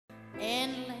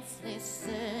endlessly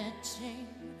searching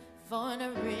for an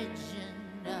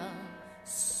original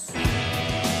sound.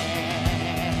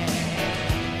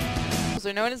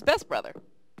 Also known as Best Brother.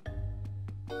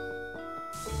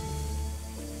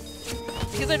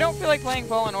 Because I don't feel like playing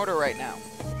Fallen Order right now.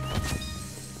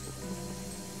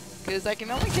 Because I can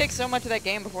only take so much of that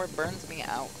game before it burns me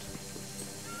out.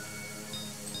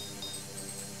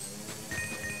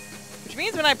 Which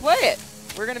means when I play it,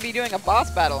 we're going to be doing a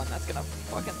boss battle, and that's going to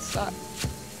fucking suck.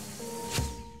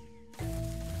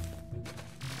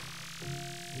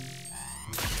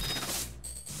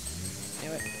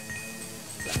 Knew it.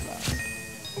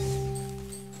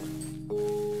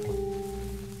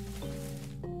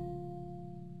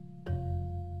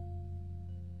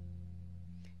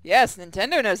 Yes,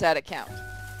 Nintendo knows how to count.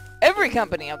 Every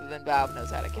company other than Valve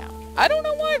knows how to count. I don't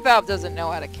know why Valve doesn't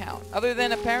know how to count, other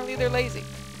than apparently they're lazy.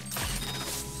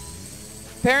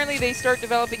 Apparently they start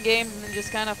developing games and then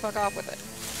just kind of fuck off with it.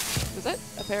 Was that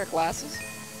a pair of glasses?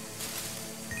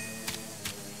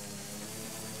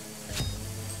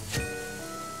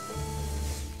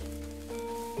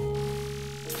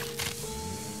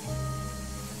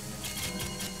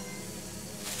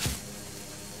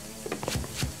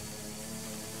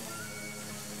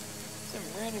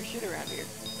 Random shit around here.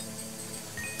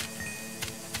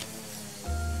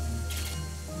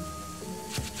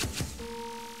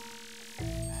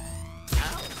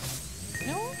 Ow.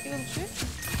 No, you little shit.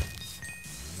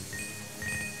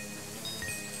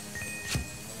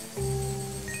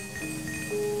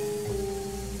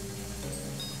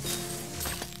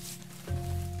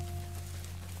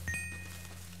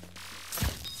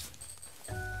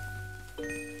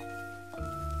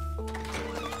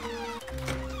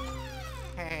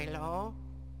 Hello?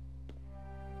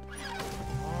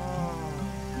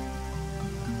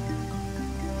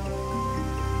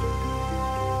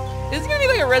 Is this gonna be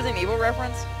like a Resident Evil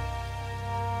reference?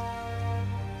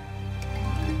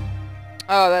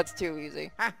 Oh, that's too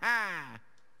easy.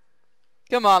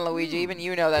 Come on, Luigi, even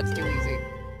you know that's too easy.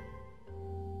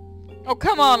 Oh,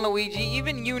 come on, Luigi,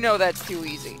 even you know that's too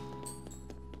easy.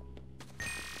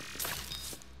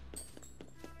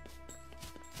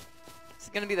 Is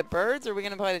it gonna be the birds, or are we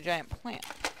gonna play the giant plant?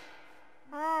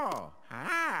 Oh,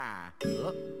 ah.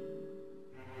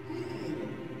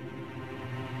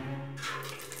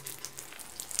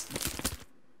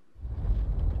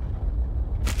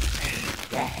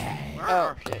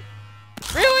 Oh, shit.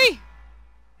 Really?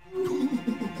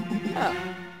 Oh.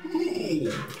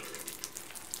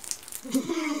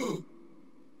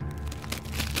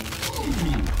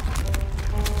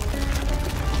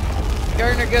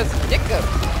 Gardner goes, Dick goes.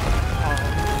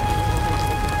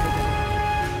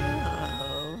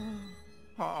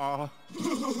 Oh.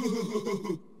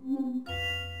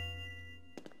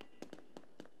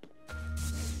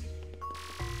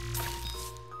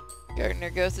 Gardner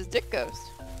Ghost is Dick Ghost.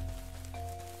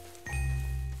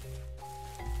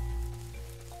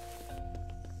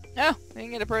 Oh, we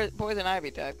can get a poison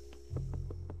ivy type.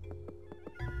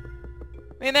 I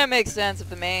mean, that makes sense if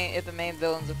the main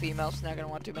villain's a female. She's not gonna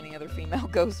want too many other female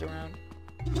ghosts around.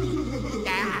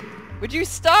 Would you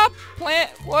stop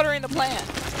watering the plant?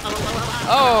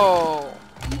 Oh.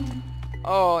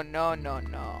 Oh, no, no,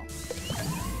 no.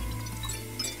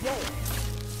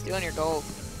 Stealing your gold.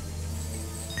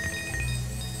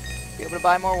 Be able to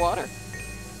buy more water.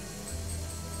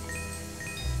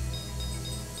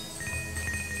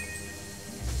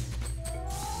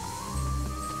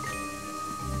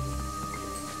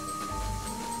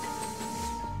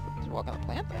 Just walk on the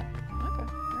plant then. Okay.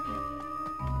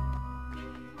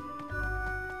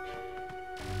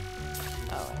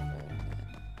 Oh,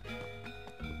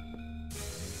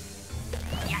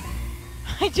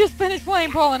 I just finished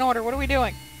playing Fallen Order. What are we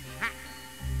doing?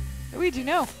 Luigi,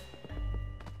 no.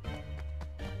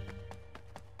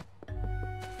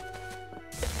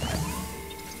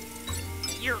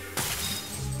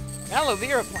 Aloe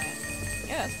vera plant.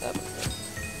 Yes, that was good.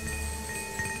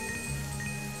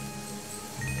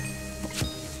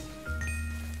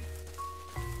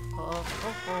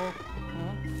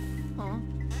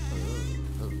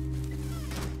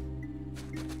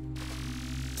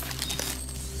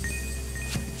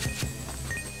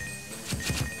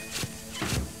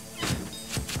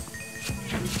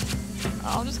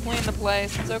 I'll just clean the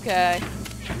place. It's okay.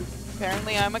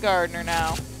 Apparently I'm a gardener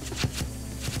now.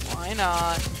 Why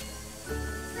not?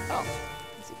 Oh,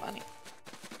 easy money.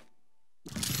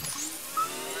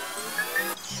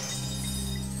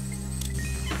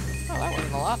 Oh, that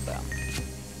wasn't a lot, though.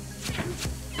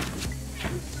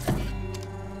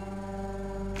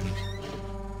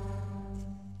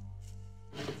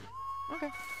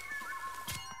 Okay.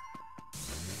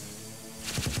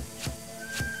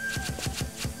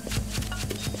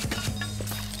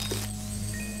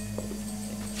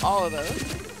 all of those.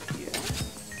 Thank you.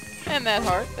 And that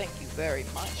heart, thank you very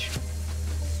much.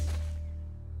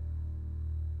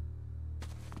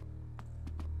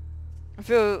 I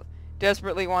feel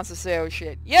desperately wants to say, oh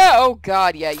shit. Yeah, oh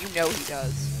god, yeah, you know he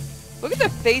does. Look at the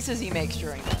faces he makes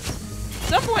during this. At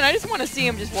some point, I just want to see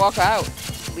him just walk out.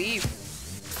 Leave.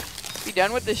 Be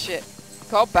done with this shit.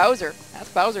 Call Bowser.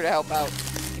 Ask Bowser to help out.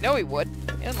 You know he would.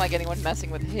 He doesn't like anyone messing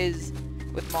with his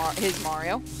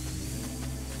Mario.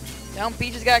 Now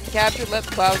Peach has got captured, let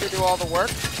Bowser do all the work,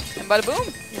 and bada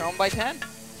boom, you're home by 10.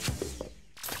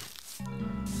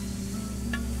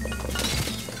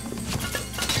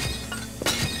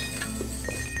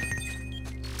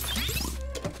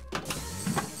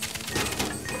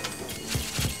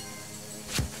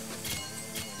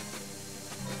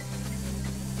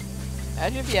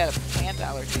 Imagine if you had a plant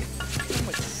allergy. It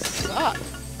would suck.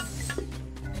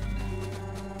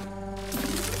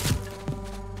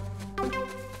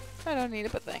 I don't need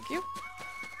it, but thank you.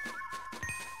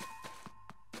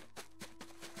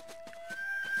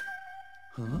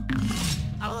 Huh?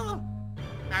 Oh.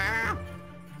 Ah.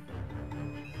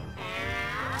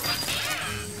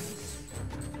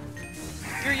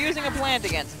 You're using a plant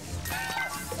against me.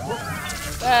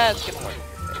 That's gonna work.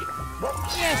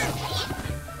 Yes.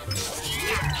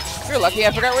 You're lucky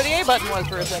I forgot where the A button was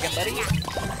for a second, buddy.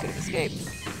 Could have escaped.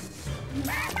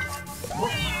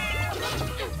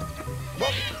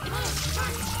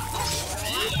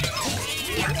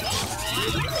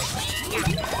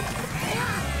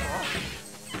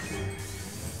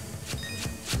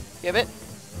 Give it.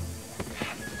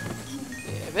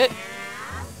 Give it.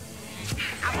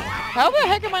 How the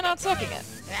heck am I not sucking it?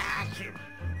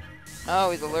 Oh,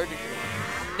 he's allergic to it.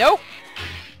 Nope.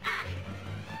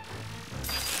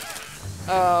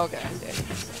 Oh, okay.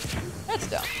 That's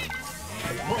dumb. I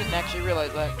didn't actually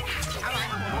realize that.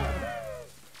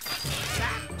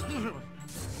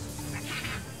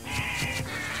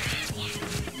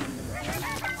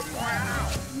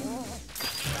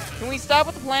 Can we stop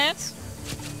with the plants?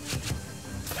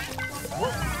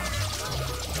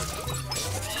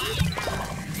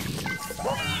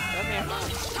 Come here.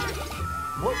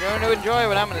 You're going to enjoy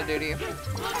what I'm going to do to you.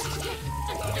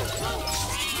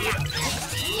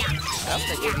 I'm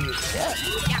going to give you death.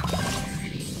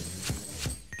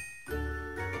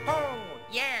 Oh,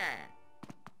 yeah.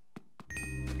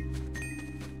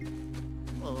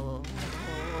 Oh.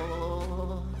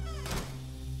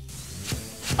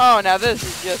 Oh, now this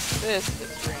is just this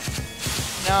extreme.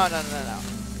 No. What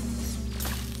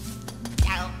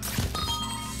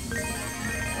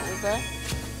was that?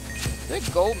 Is that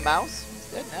a gold mouse?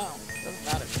 It's dead now. Doesn't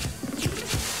matter.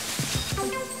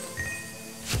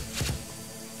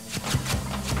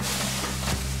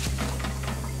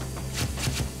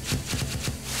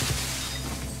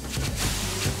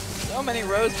 So many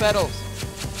rose petals.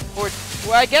 Or,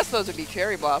 well, I guess those would be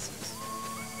cherry blossoms.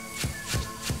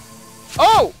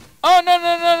 Oh! Oh,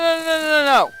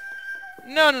 no.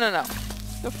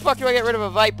 The fuck do I get rid of a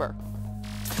viper?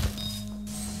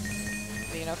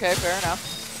 I mean, okay, fair enough.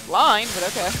 Blind, but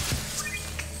okay.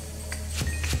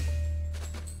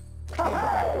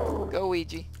 Go,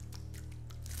 Luigi.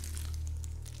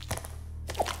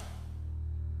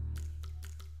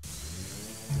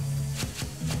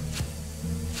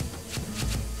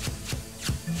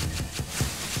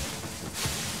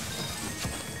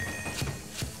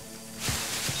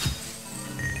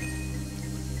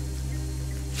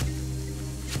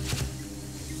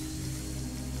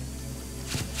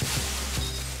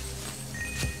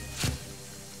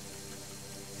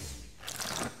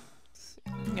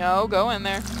 No, go in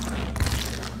there.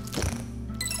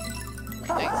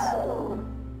 Nice.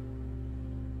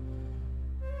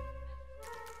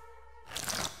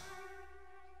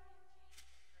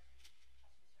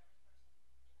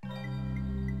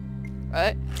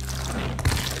 What?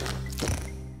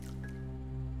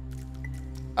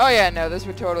 Oh yeah, no, this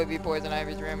would totally be Poison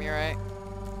Ivy's room, you're right.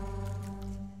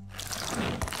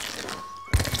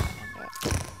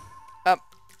 Up.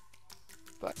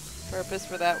 But purpose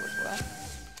for that was what?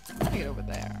 Let me get over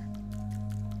there.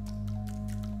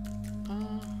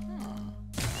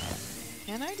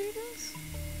 Can I do this?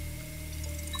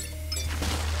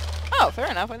 Oh,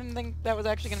 fair enough. I didn't think that was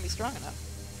actually going to be strong enough.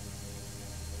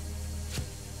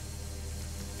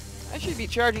 I should be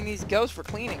charging these ghosts for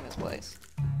cleaning this place.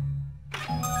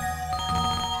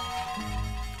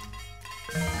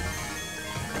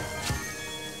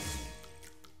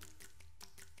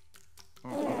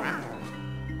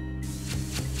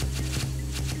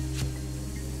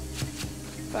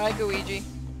 Bye, Luigi.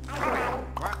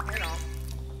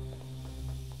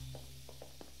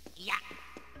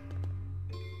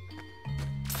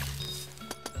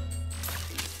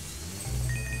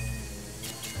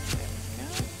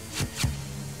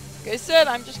 I said,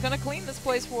 I'm just gonna clean this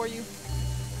place for you.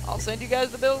 I'll send you guys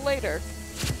the bill later.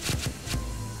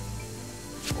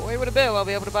 Boy, what a bill. I'll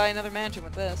be able to buy another mansion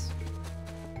with this.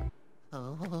 I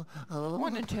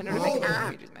want Nintendo to make a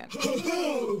Luigi's mansion.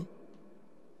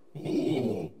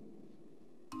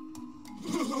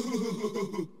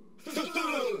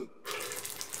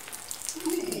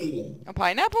 A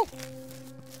pineapple?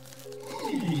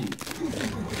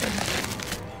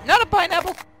 Not a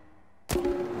pineapple!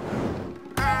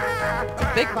 It's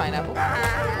a big pineapple.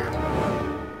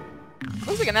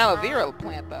 Looks like an aloe vera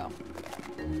plant, though.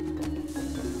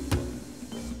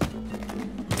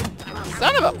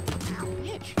 Son of a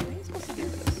bitch! How are you supposed to do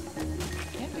this?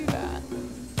 Can't do that.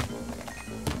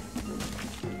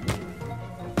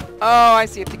 Oh, I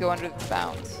see. You have to go under the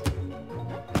bounds.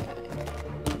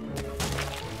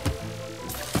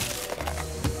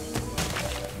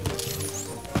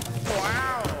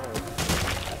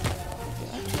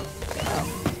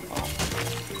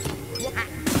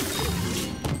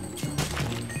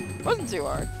 Wasn't too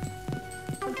hard.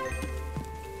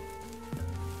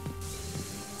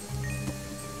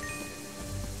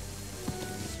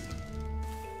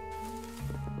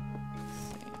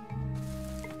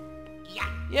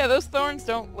 Yeah, those thorns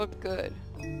don't look good.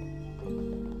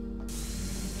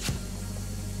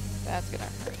 That's gonna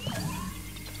hurt.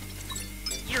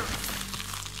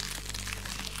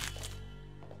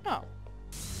 Oh.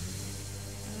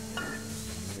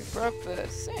 We broke the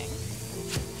sink.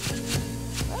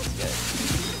 That's good.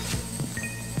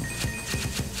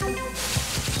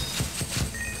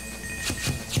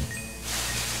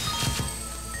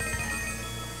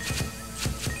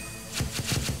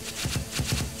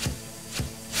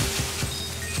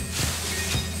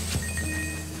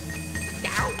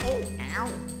 Ow.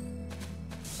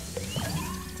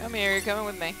 Come here, you're coming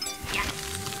with me. Yeah.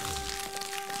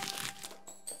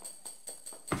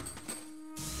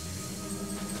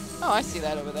 Oh, I see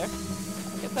that over there.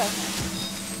 I'll get that.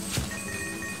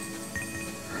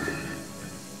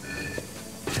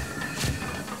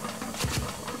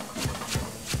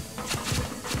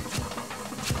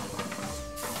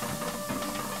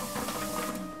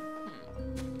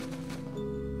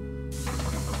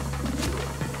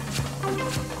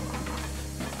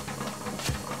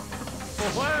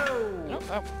 Whoa! Nope,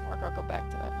 I'll go back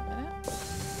to that in a minute.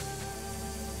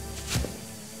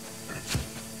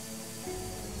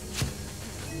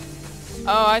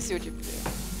 Oh, I see what you have to do.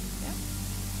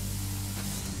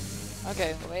 Yeah.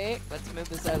 Okay, wait. Let's move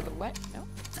this out of the way. No.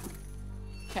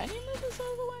 Can you move this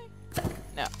out of the way?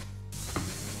 No.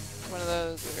 One of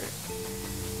those where...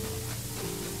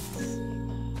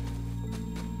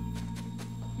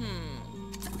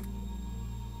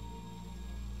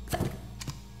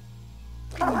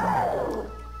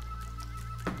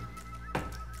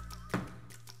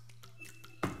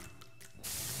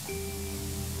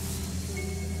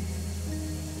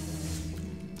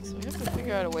 So we have to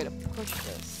figure out a way to push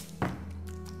this.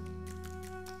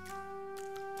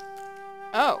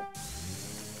 Oh.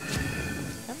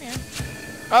 Come here.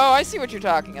 Oh, I see what you're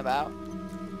talking about.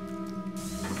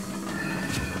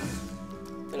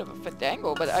 Bit of a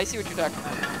fandangle, but I see what you're talking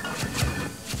about.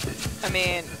 I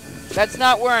mean, that's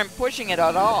not where I'm pushing it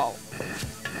at all.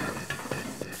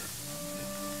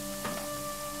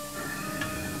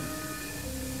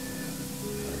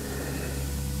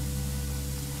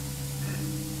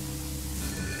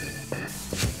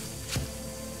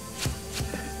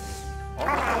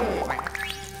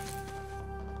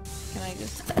 Can I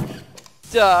just...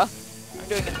 Duh. I'm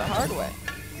doing it the hard way.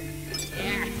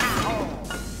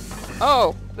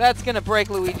 Oh, that's gonna break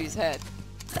Luigi's head.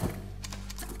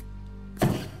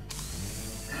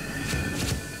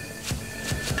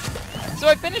 So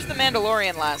I finished The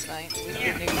Mandalorian last night.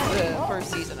 The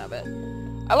first season of it.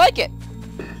 I like it.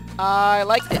 I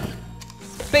liked it.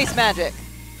 Space magic.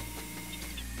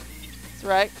 That's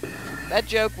right. That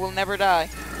joke will never die.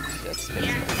 Just space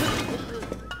magic.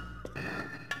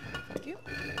 Thank you.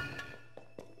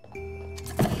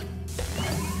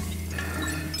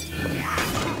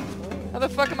 How the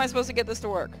fuck am I supposed to get this to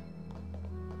work?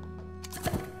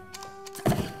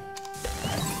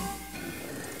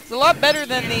 It's a lot better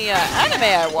than the anime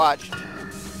I watched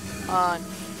on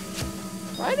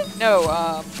Friday?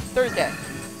 No, Thursday.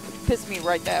 Pissed me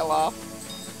right the hell off.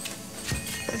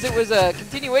 Because it was a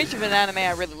continuation of an anime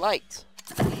I really liked.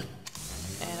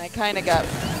 And I kind of got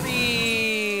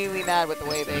really mad with the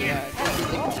way they did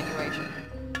the continuation.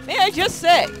 May I just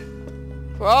say,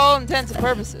 for all intents and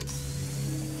purposes,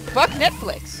 fuck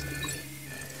Netflix.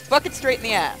 Fuck it straight in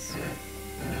the ass.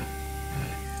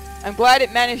 I'm glad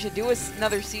it managed to do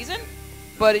another season,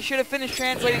 but it should have finished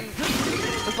translating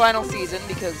the final season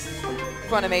because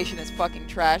Funimation is fucking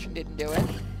trash and didn't do it.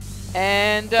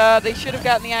 And they should have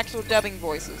gotten the actual dubbing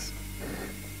voices.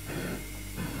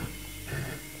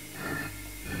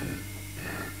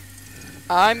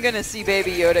 I'm gonna see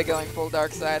Baby Yoda going full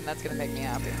dark side, and that's gonna make me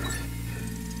happy.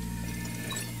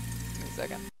 Give me a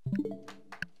second.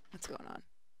 What's going on?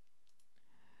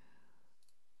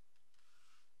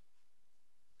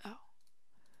 Oh.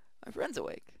 My friend's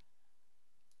awake.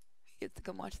 He gets to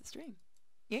come watch the stream.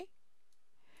 Yay?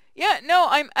 Yeah, no,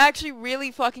 I'm actually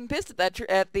really fucking pissed at that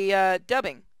at the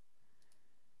dubbing.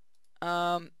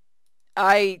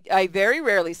 I very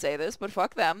rarely say this, but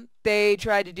fuck them. They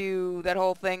tried to do that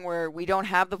whole thing where we don't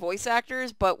have the voice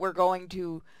actors, but we're going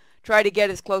to try to get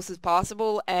as close as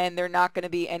possible, and they're not going to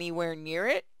be anywhere near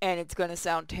it, and it's going to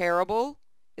sound terrible,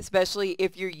 especially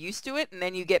if you're used to it, and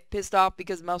then you get pissed off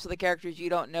because most of the characters you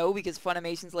don't know because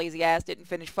Funimation's lazy ass didn't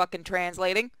finish fucking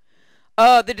translating.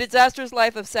 The Disastrous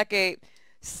Life of Psyche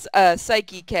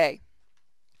K.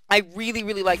 I really,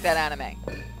 really like that anime.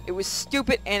 It was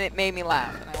stupid and it made me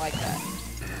laugh, and I like that.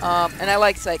 And I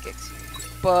like psychics.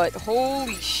 But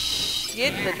holy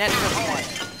shit, the Netflix one.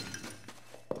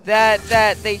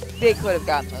 That they could have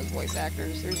gotten those voice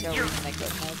actors. There's no reason they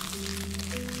couldn't have.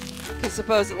 Because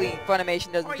supposedly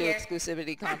Funimation doesn't do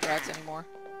exclusivity contracts anymore.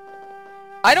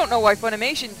 I don't know why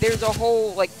Funimation, there's a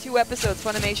whole, like, 2 episodes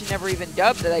Funimation never even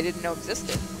dubbed that I didn't know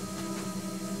existed.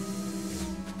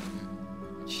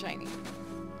 It's shiny.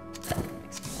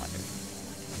 Makes me wonder.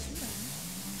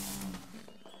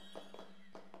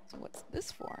 So what's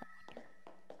this for?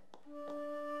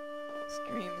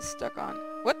 Stream is stuck on.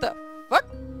 What the fuck?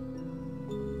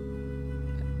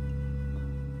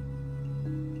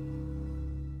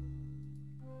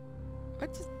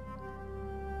 What just...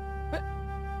 What?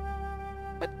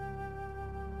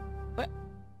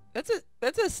 That's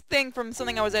a thing from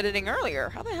something I was editing earlier.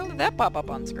 How the hell did that pop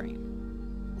up on screen?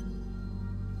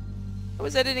 I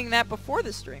was editing that before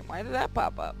the stream. Why did that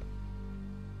pop up?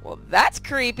 Well, that's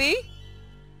creepy.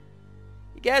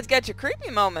 You guys got your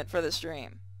creepy moment for the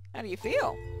stream. How do you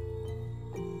feel?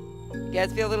 You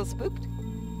guys feel a little spooked?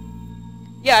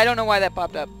 Yeah, I don't know why that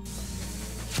popped up.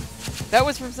 That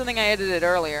was from something I edited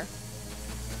earlier.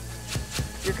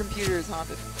 Your computer is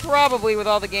haunted. Probably with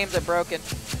all the games I've broken.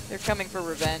 They're coming for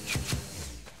revenge.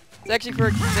 It's actually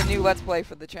for the new Let's Play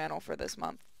for the channel for this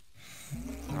month.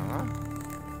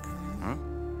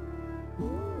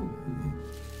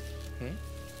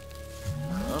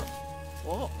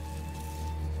 Whoa.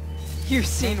 You've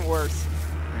seen worse.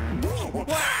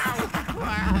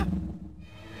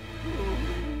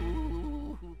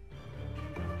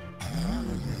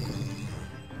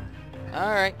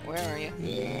 Alright, where are you?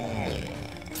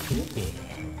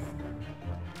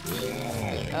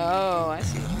 Oh, I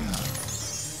see.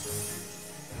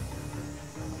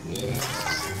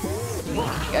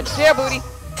 Got your tail, booty.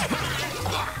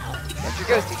 Got your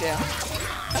ghosty tail.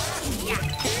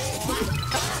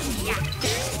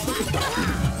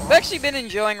 I've actually been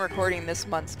enjoying recording this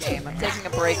month's game. I'm taking a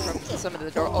break from some of the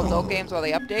adult games while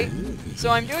they update. So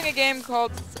I'm doing a game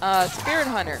called Spirit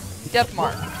Hunter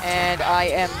Deathmark, and I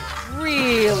am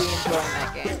really enjoying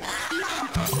that game.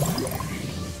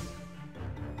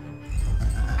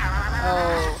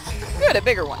 Oh, good, a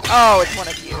bigger one. Oh, it's one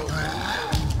of you.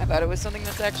 I thought it was something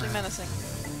that's actually menacing.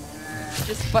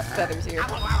 Just butt feathers here.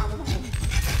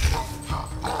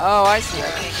 Oh, I see.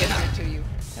 I can't get here to you.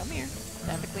 Come here.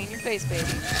 Time to clean your face, baby.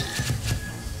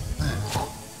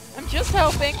 I'm just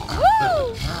helping. Woo!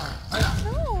 Oh.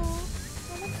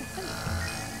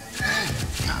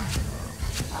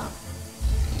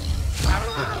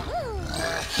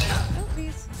 Oh,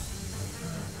 please.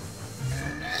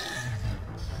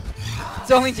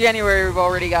 It's only January, we've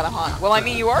already got a haunt. Well, I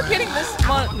mean, you are getting this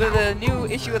month, the new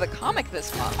issue of the comic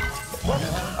this month.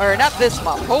 Or, not this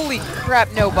month. Holy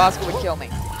crap, no, Bosco would kill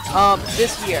me.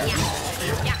 This year.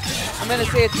 I'm gonna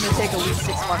say it's gonna take at least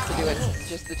 6 months to do it. It's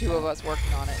just the 2 of us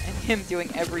working on it, and him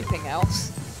doing everything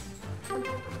else.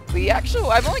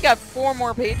 I've only got 4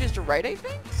 more pages to write, I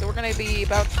think. So we're gonna be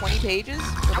about 20 pages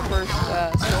for the first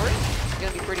story. It's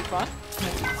gonna be pretty fun.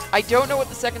 I don't know what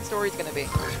the second story is gonna be.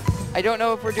 I don't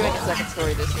know if we're doing a second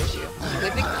story this issue. I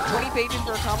think 20 pages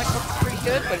for a comic book is pretty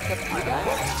good, but it's up to you guys.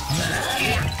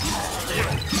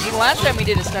 I mean, last time we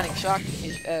did a Stunning Shock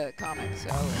comic, so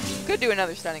could do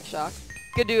another Stunning Shock.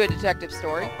 Could do a detective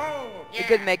story. We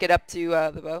could make it up to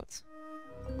the boats.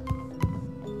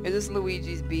 Is this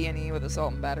Luigi's B&E with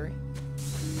assault and battery?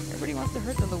 Everybody wants to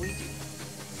hurt the Luigi.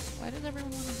 Why does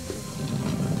everyone want to hurt the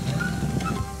Luigi?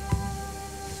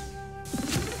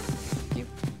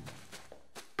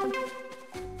 Thank you.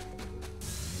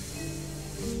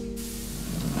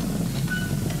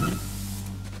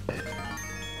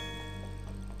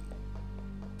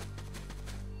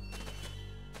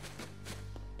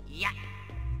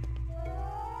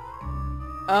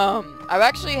 I've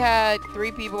actually had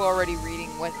 3 people already reading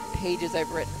what pages I've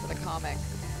written for the comic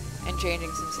and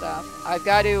changing some stuff. I've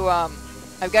got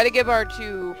to give our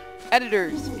 2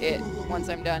 editors it once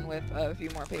I'm done with a few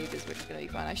more pages, which is gonna be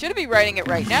fun. I should be writing it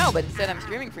right now, but instead I'm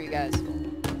streaming for you guys.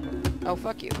 Oh,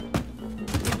 fuck you.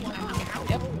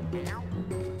 Yep.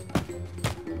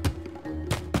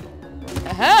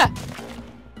 Aha!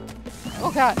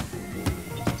 Oh god.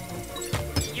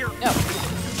 No.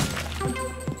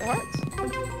 The hearts.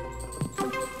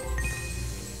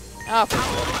 Oh,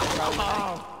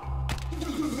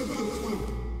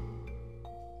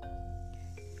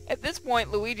 at this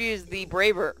point, Luigi is the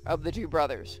braver of the 2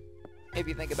 brothers, if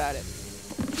you think about it.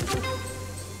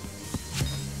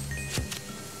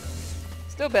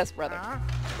 Still best brother.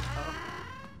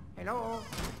 Hello.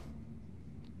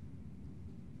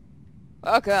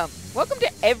 Welcome. Welcome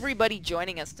to everybody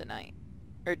joining us tonight.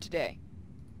 Or today.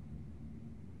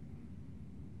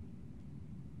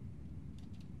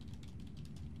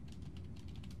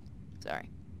 Sorry.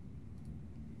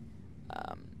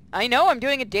 I know I'm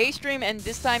doing a day stream, and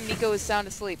this time Nico is sound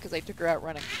asleep because I took her out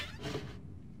running.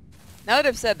 Now that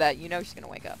I've said that, you know she's gonna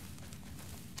wake up.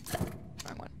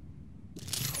 Wrong one.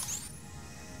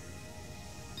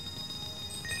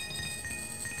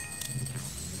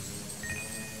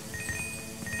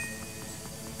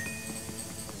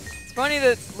 It's funny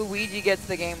that Luigi gets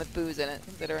the game with booze in it,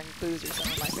 considering booze are some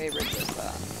of my favorites.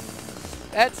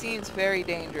 That seems very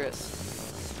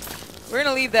dangerous. We're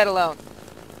gonna leave that alone.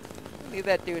 Leave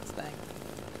that do its thing.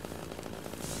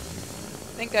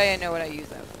 I think I know what I use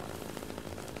that for.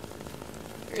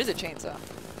 There is a chainsaw.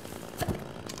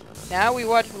 Now we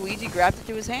watch Luigi graft it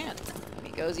to his hand. And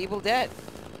he goes Evil Dead.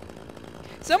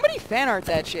 Somebody fan art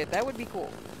that shit. That would be cool.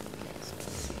 Okay, so let's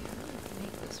see. How do I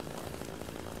make this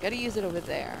one? Gotta use it over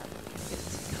there. Get it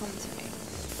to come to me.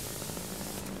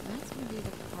 That's gonna be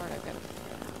the part I've got to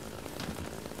figure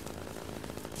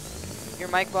out. Your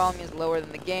mic volume is lower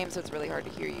than the game, so it's really hard to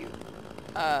hear you.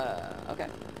 Okay.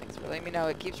 Thanks for letting me know.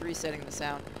 It keeps resetting the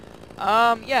sound.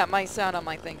 Yeah, my sound on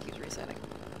my thing keeps resetting.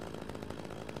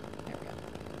 There we go.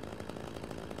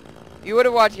 You would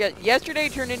have watched yesterday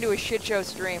turned into a shit show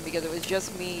stream because it was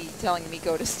just me telling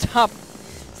Miko to stop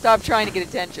trying to get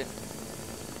attention.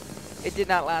 It did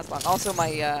not last long. Also,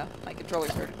 my my controller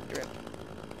started to drip.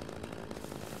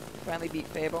 Finally beat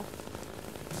Fable.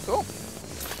 Cool.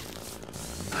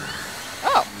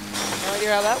 Oh, no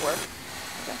idea how that worked.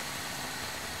 Okay.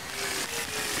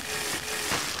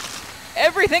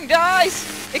 Everything dies!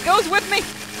 It goes with me!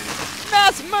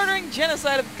 Mass murdering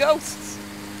genocide of ghosts!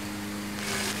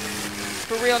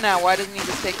 For real now, why doesn't he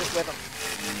just take this with him?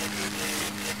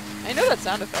 I know that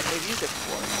sound effect, they've used it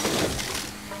before.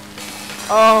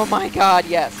 Oh my god,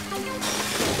 yes.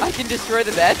 I can destroy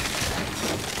the bed.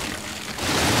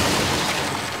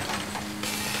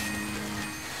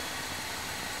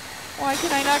 Why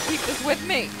can I not keep this with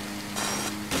me?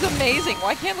 This is amazing.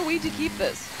 Why can't Luigi keep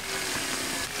this?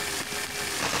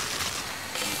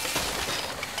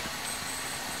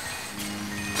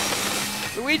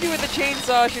 Luigi with the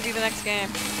chainsaw should be the next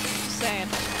game. Just saying.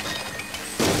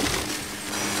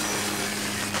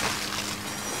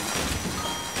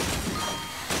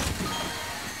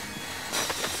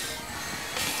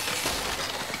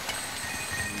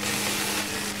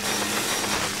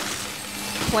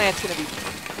 Plant's gonna be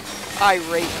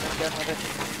irate when I'm done with it.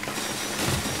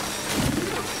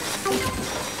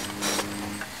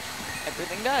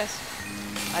 Everything dies.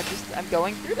 I'm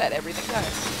going through that. Everything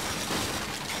dies.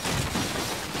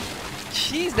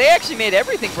 Jeez, they actually made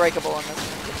everything breakable in this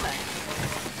one, didn't they?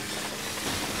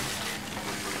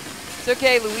 It's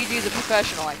okay, Luigi's a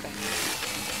professional, I think.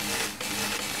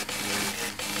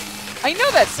 I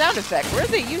know that sound effect. Where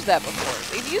have they used that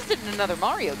before? They've used it in another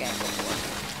Mario game before.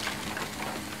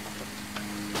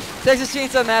 Texas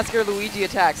Chainsaw Massacre Luigi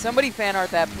attack. Somebody fan art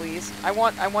that, please. I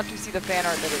want to see the fan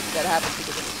art that happens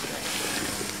because of this stream.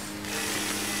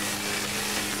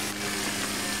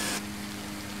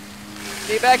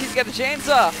 Stay back, he's got the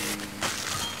chainsaw.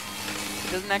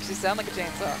 It doesn't actually sound like a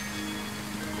chainsaw.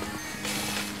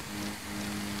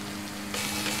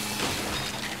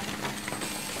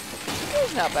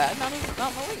 She's not bad, not in the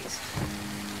least.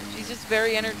 She's just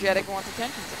very energetic and wants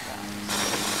attention sometimes.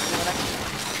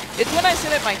 It's when I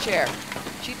sit at my chair.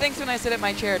 She thinks when I sit at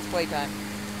my chair it's playtime.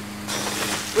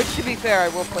 Which, to be fair, I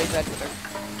will play fetch with her.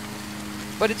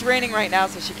 But it's raining right now,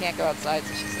 so she can't go outside,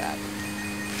 so she's sad.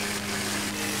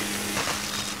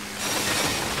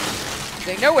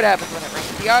 They know what happens when it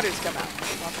rains. The otters come out.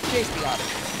 She wants to chase the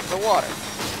otters. The water.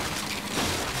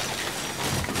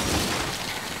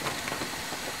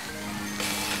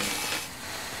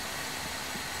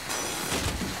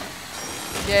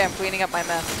 Yeah, I'm cleaning up my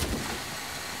mess.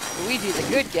 Luigi's a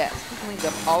good guest. He cleans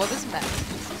up all of his mess,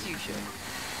 just as you should.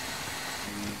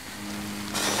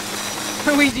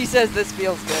 Luigi says this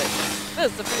feels good.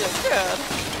 This feels good.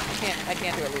 I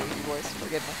can't do a Luigi voice.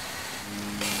 Forgive me.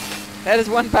 That is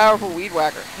one powerful weed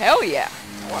whacker. Hell yeah.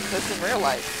 I want this in real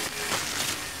life.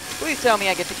 Please tell me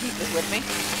I get to keep this with me.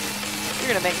 You're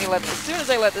gonna make me let this. As soon as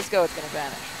I let this go, it's gonna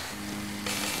vanish.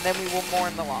 And then we will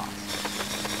mourn the loss.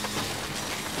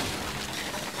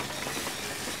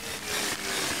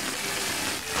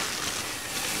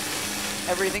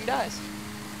 Everything dies.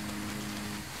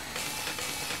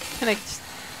 And I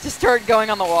just start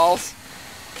going on the walls.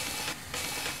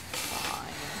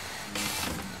 Fine.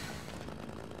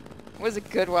 It was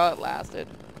good while it lasted.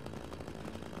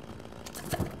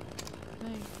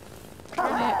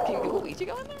 Can Luigi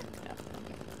go in there? No.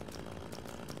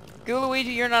 Okay.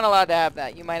 Luigi, you're not allowed to have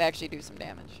that. You might actually do some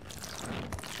damage.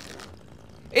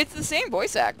 It's the same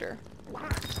voice actor.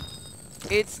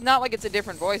 It's not like it's a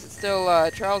different voice. It's still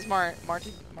Charles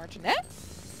Martinet?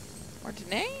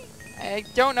 I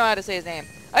don't know how to say his name.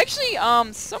 Actually,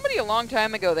 somebody a long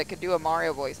time ago that could do a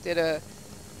Mario voice did a...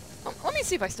 let me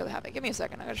see if I still have it. Give me a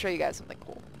second. I'm going to show you guys something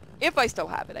cool. If I still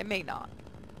have it. I may not.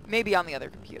 Maybe on the other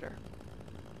computer.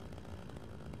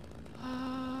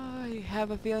 I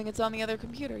have a feeling it's on the other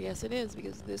computer. Yes, it is,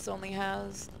 because this only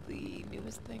has the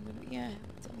newest thing. Yeah,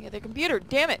 it's on the other computer.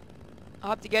 Damn it!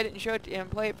 I'll have to get it and show it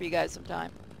and play it for you guys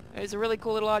sometime. It's a really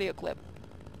cool little audio clip.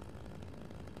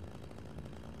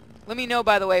 Let me know,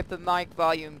 by the way, if the mic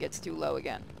volume gets too low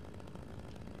again.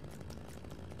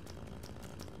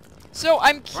 So,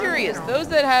 I'm curious, those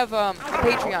that have a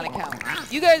Patreon account,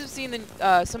 you guys have seen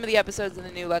the, some of the episodes in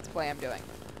the new Let's Play I'm doing.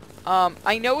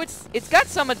 I know it's got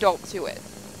some adult to it.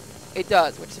 It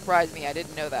does, which surprised me. I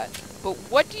didn't know that. But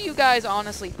what do you guys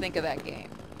honestly think of that game?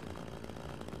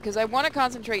 Because I want to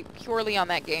concentrate purely on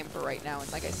that game for right now.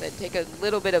 And like I said, take a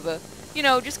little bit of a, you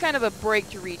know, just kind of a break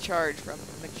to recharge from,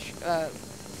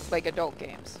 like, adult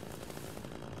games.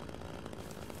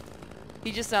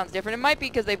 He just sounds different. It might be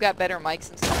because they've got better mics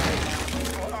and stuff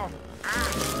right now.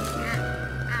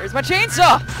 There's my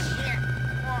chainsaw!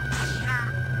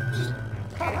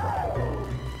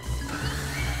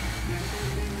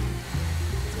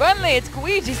 Finally, it's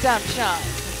Luigi's time to shine.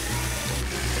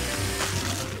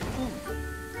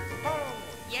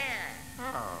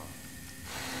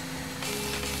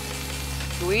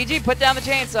 Luigi, put down the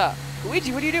chainsaw.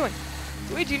 Luigi, what are you doing?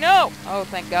 Luigi, no! Oh,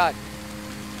 thank God.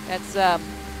 That's,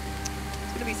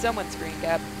 it's gonna be someone's screen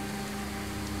cap.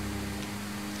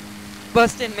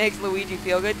 Bustin' makes Luigi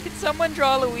feel good. Could someone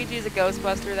draw Luigi as a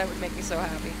Ghostbuster? That would make me so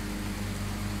happy.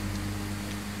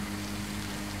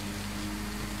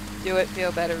 Do it,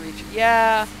 feel better, reach.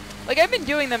 Yeah. Like, I've been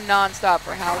doing them non-stop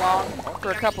for how long? For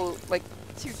a couple, like,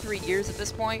 2-3 years at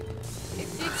this point.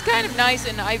 It's kind of nice,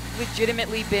 and I've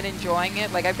legitimately been enjoying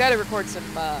it. Like, I've got to record some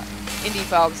indie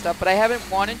files and stuff, but I haven't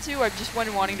wanted to. I've just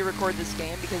been wanting to record this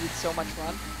game because it's so much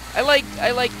fun. I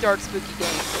like dark, spooky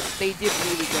games. They did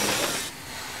really good with it.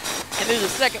 And there's a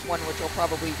second one, which I'll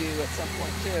probably do at some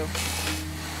point, too.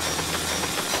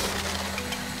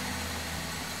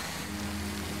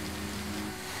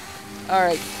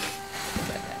 Alright.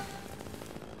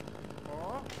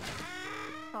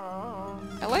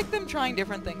 I like them trying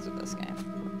different things with this game.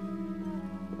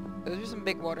 Those are some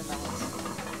big watermelons.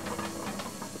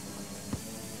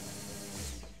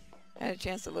 I had a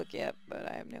chance to look yet, but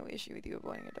I have no issue with you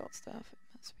avoiding adult stuff. It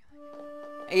must be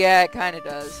like... Yeah, it kind of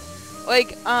does.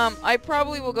 Like, I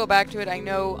probably will go back to it. I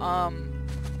know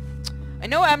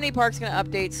Amity Park's going to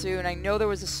update soon. I know there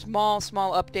was a small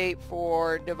update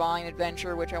for Divine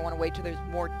Adventure, which I want to wait till there's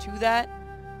more to that.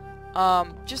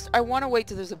 I want to wait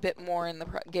till there's a bit more in the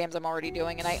games I'm already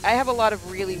doing. And I have a lot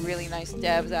of really, really nice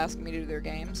devs asking me to do their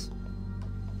games.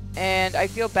 And I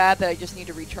feel bad that I just need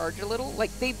to recharge a little.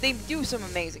 Like, they do some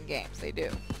amazing games. They do.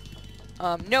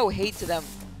 No hate to them.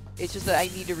 It's just that I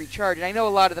need to recharge. And I know a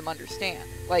lot of them understand.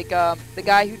 Like, the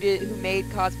guy who made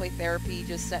Cosplay Therapy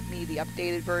just sent me the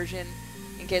updated version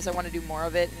in case I want to do more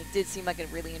of it. And it did seem like a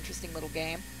really interesting little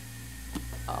game.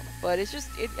 But it's just,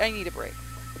 I need a break.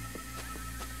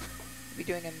 Be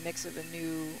doing a mix of a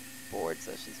new board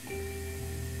such as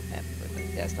and with the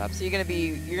desktop. So you're gonna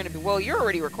be well, you're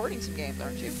already recording some games,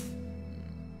 aren't you?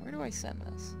 Where do I send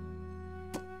this?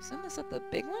 Send this at the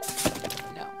big one?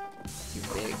 No. Too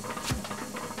big.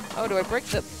 Oh, do I break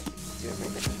the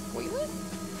toilet?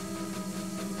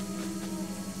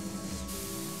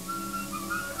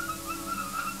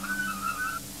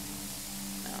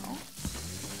 No.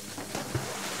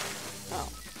 Oh.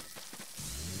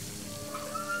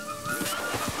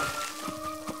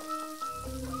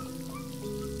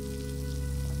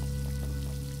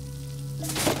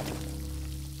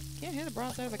 Can't hit a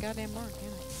broth out of a goddamn barn, can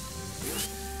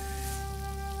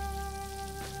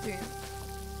I? Damn.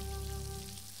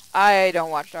 I don't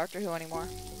watch Doctor Who anymore.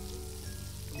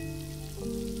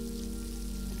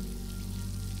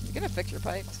 You're gonna fix your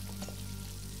pipes.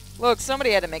 Look,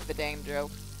 somebody had to make the Dayne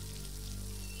joke.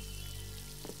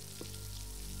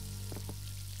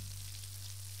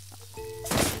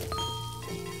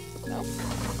 Nope.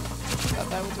 Thought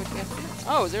that was what you had to do.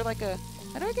 Oh, is there like a...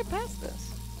 How do I get past this?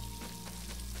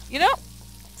 You know,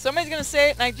 somebody's gonna say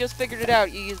it and I just figured it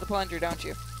out. You use the plunger, don't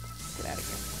you? Get out of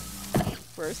here.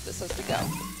 First, this has to go.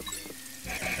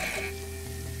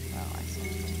 Oh, I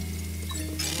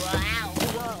see. Wow.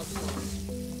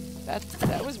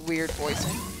 That was weird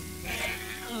voicing.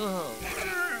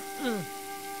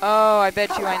 Oh, I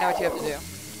bet you I know what you have to do.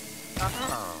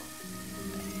 Oh,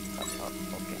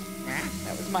 okay.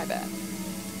 That was my bad.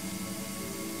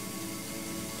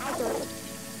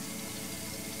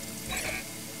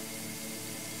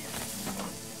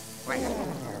 You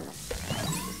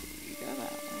got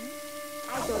that one.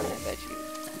 I bet you do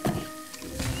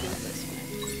this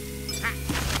one.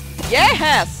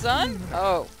 Yeah, son!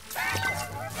 Oh.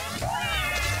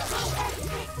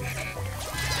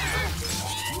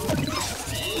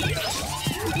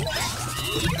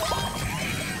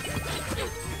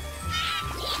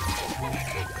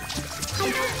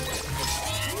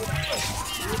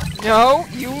 No,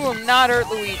 you will not hurt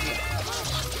Luigi.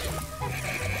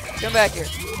 Come back here.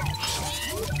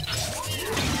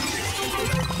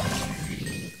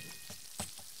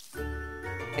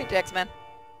 Hey, Jax-Man.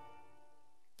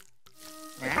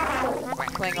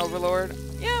 Playing Overlord.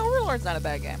 Yeah, Overlord's not a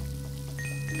bad game.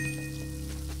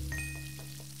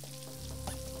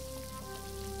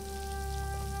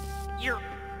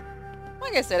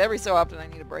 Like I said, every so often I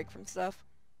need a break from stuff.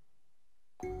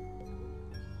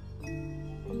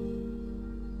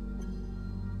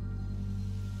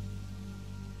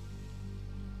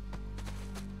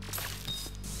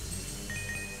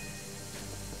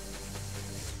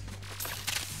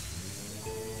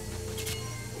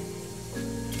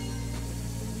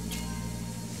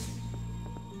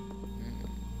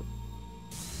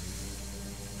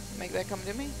 Make that come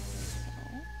to me?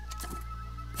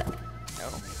 No. No.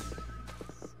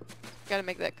 Gotta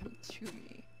make that come to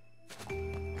me.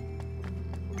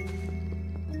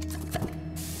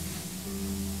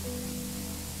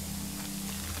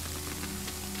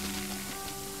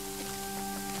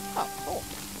 Oh, cool.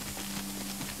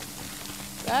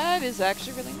 That is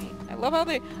actually really neat. I love how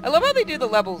they do the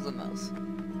levels in those.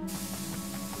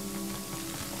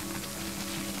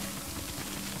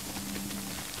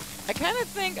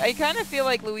 I kind of feel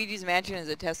like Luigi's Mansion is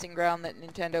a testing ground that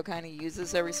Nintendo kind of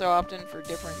uses every so often for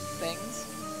different things.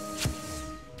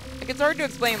 Like, it's hard to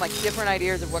explain, like, different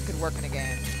ideas of what could work in a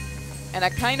game. And I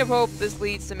kind of hope this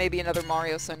leads to maybe another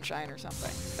Mario Sunshine or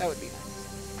something. That would be nice.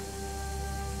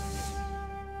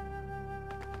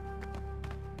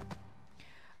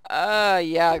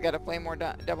 Yeah, I've got to play more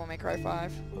Devil May Cry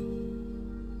 5.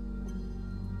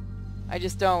 I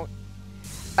just don't...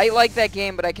 I like that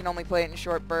game, but I can only play it in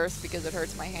short bursts because it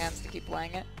hurts my hands to keep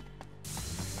playing it.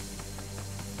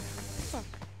 Fuck.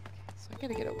 So I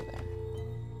gotta get over there.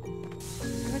 I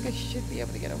feel like I should be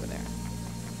able to get over there.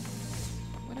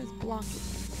 What is blocking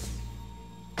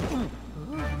me?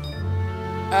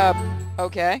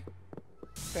 Okay.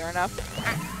 Fair enough.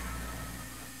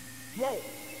 Whoa.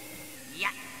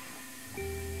 Yeah.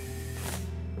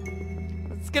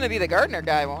 It's gonna be the gardener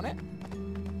guy, won't it?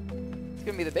 It's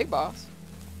gonna be the big boss.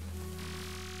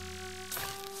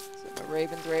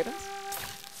 Ravens.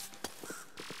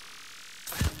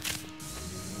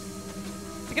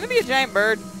 Is it gonna be a giant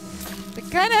bird? I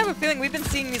kind of have a feeling we've been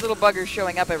seeing these little buggers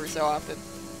showing up every so often.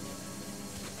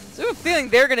 So I have a feeling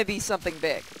they're gonna be something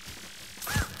big.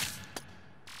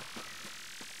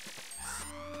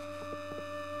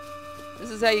 This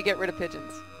is how you get rid of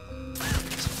pigeons.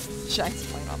 Shine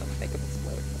some light on them and make them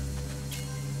explode.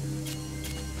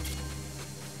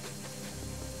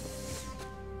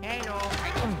 Hello.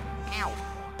 Ow.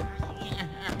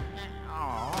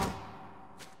 Aw.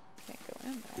 Can't go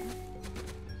in there.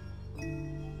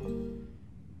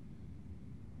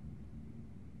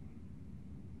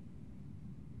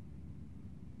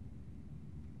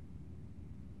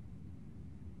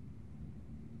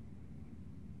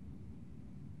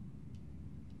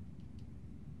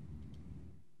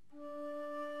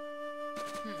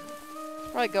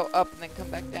 Probably go up and then come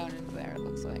back down into there, it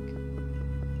looks like.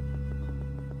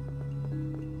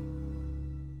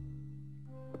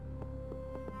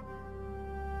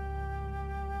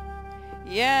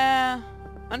 Yeah.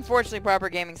 Unfortunately, proper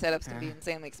gaming setups can be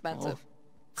insanely expensive.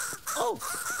 Oh.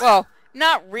 Well,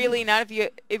 Not really. Not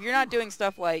if you're not doing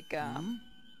stuff like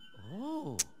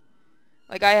Oh.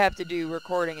 like I have to do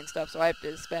recording and stuff, so I have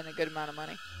to spend a good amount of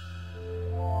money.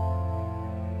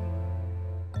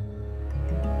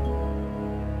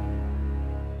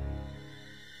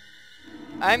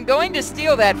 I'm going to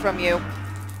steal that from you.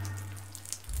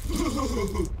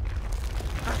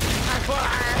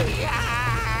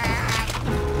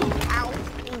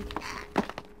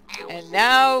 And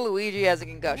now Luigi has a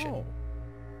concussion. Oh.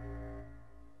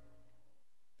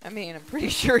 I mean, I'm pretty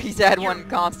sure he's had one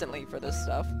constantly for this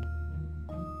stuff.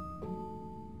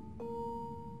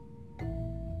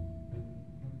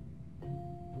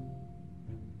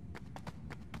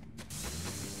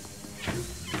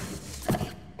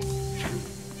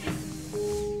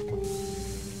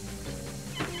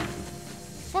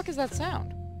 What the fuck is that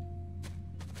sound?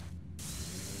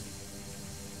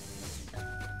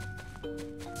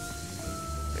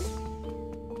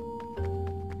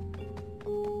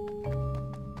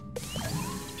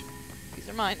 These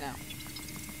are mine now.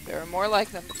 There are more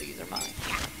like them, but these are mine.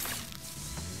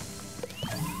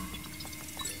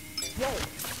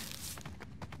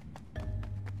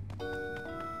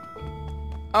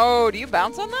 Oh, do you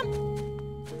bounce on them?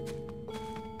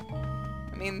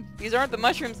 I mean, these aren't the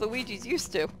mushrooms Luigi's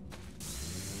used to.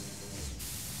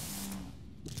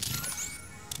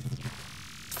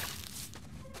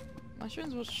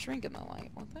 Mushrooms will shrink in the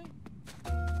light, won't they?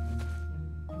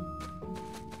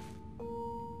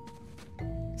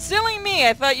 Silly me!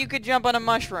 I thought you could jump on a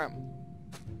mushroom.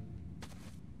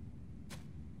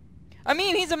 I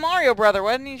mean, he's a Mario brother.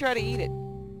 Why didn't he try to eat it?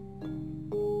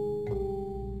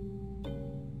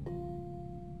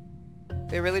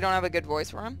 They really don't have a good voice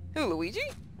for him? Who, Luigi?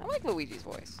 I like Luigi's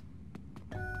voice.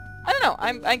 I don't know.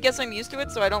 I guess I'm used to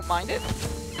it, so I don't mind it.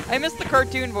 I miss the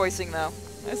cartoon voicing, though.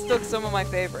 That's still some of my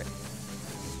favorite.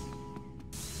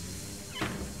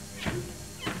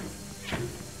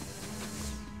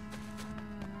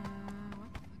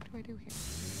 What do I do here?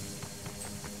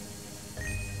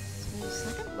 So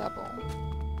second level.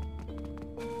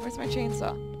 Where's my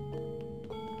chainsaw?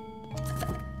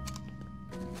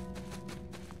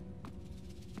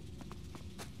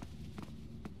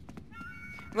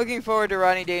 Looking forward to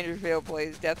Rodney Dangerfield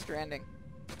plays Death Stranding.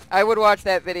 I would watch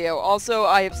that video. Also,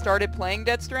 I have started playing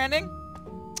Death Stranding.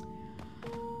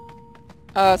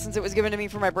 Since it was given to me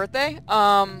for my birthday.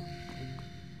 How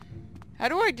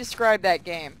do I describe that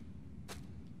game?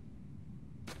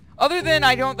 Other than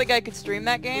I don't think I could stream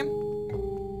that game.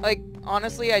 Like,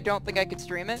 honestly, I don't think I could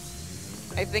stream it.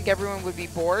 I think everyone would be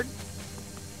bored.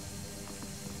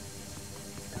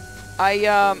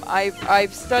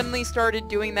 I've suddenly started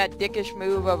doing that dickish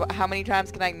move of how many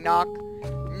times can I knock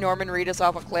Norman Reedus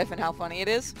off a cliff and how funny it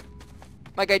is.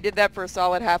 Like, I did that for a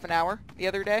solid half an hour the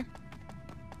other day.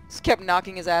 Just kept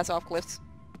knocking his ass off cliffs.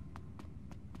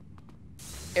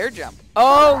 Air jump.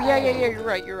 Oh, yeah, you're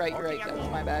right. That was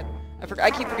my bad. I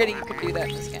keep forgetting you can do that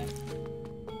in this game.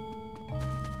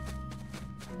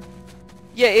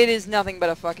 Yeah, it is nothing but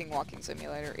a fucking walking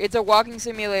simulator. It's a walking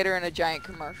simulator and a giant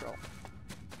commercial.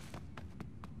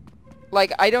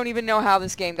 Like, I don't even know how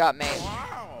this game got made.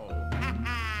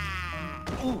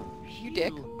 Ooh, you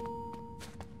dick.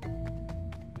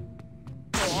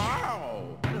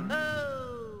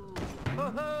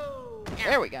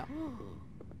 There we go.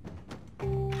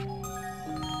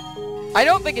 I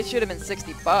don't think it should have been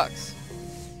 60 bucks.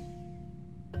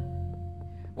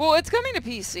 Well, it's coming to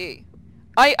PC.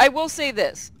 I will say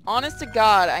this. Honest to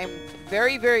God, I'm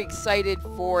very, very excited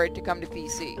for it to come to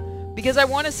PC. Because I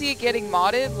want to see it getting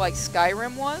modded like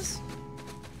Skyrim was.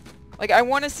 Like, I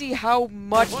want to see how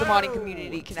much the modding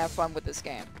community can have fun with this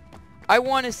game. I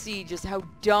want to see just how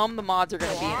dumb the mods are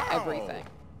going to be in everything.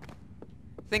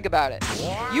 Think about it.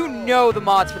 You know the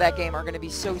mods for that game are going to be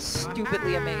so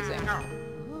stupidly amazing.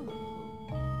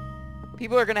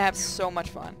 People are going to have so much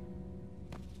fun.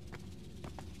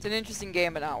 It's an interesting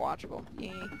game, but not watchable.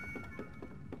 Yay.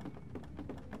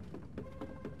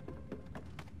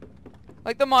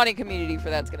 Like, the modding community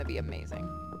for that's going to be amazing.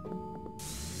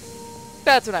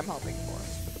 That's what I'm hoping for.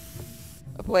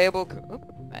 A playable... Oh,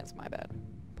 that's my bad.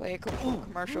 Playable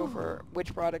commercial for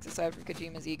which products aside from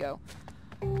Kojima's ego.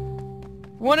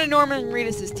 One of Norman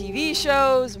Reedus' TV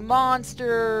shows,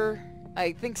 Monster,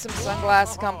 I think some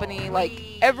sunglass company. Like,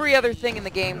 every other thing in the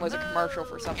game was a commercial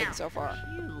for something so far.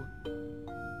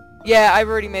 Yeah, I've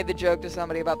already made the joke to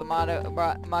somebody about the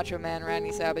Macho Man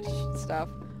Randy Savage stuff.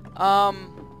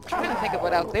 I'm trying to think of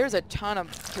what else. There's a ton of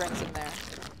drinks in there.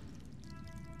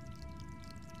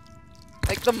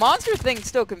 Like, the monster thing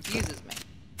still confuses me.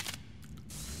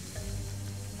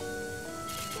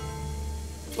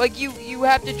 Like, you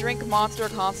have to drink Monster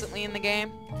constantly in the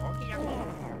game.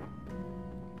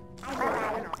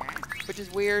 which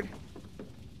is weird.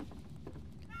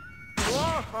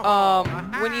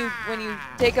 When you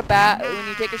take a when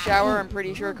you take a shower, I'm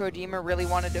pretty sure Kojima really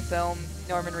wanted to film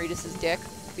Norman Reedus' dick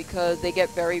because they get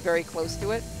very, very close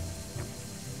to it.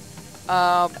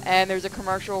 And there's a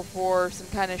commercial for some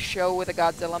kind of show with a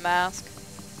Godzilla mask.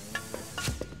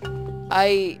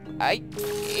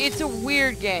 It's a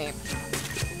weird game.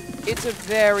 It's a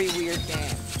very weird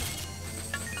game.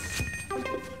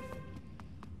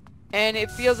 And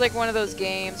it feels like one of those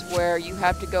games where you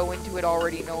have to go into it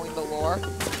already knowing the lore.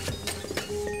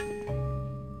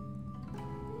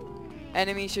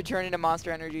 Enemies should turn into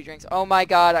Monster Energy drinks. Oh my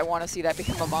god, I want to see that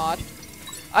become a mod.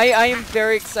 I am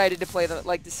very excited to play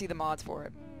to see the mods for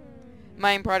it.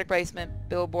 Main product placement,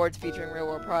 billboards featuring real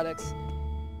world products.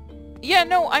 Yeah,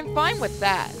 no, I'm fine with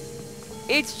that.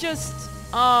 It's just,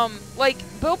 like,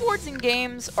 billboards in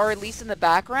games are at least in the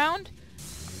background.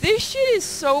 This shit is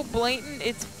so blatant,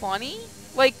 it's funny.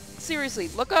 Like, seriously,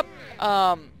 look up,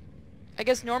 I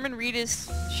guess Norman Reedus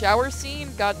shower scene,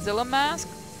 Godzilla mask.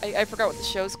 I forgot what the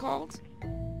show's called.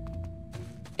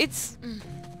 It's...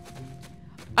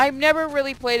 I've never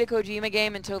really played a Kojima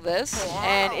game until this,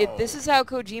 and if this is how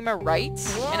Kojima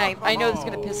writes, and I know this is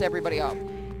going to piss everybody off,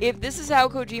 if this is how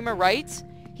Kojima writes,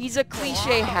 he's a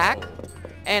cliche hack,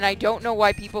 and I don't know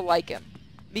why people like him.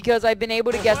 Because I've been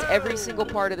able to guess every single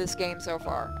part of this game so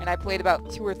far, and I played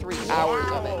about 2 or 3 hours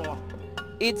of it.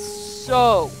 It's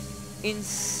so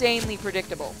insanely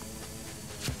predictable.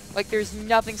 Like, there's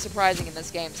nothing surprising in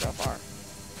this game so far.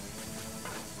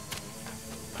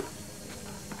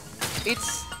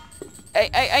 It's...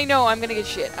 I know I'm gonna get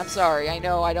shit. I'm sorry. I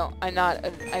know I don't... I'm not...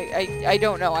 I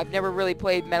don't know. I've never really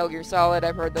played Metal Gear Solid.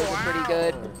 I've heard those are pretty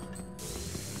good.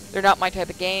 They're not my type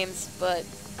of games, but...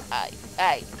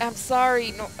 I'm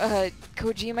sorry. No,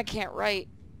 Kojima can't write.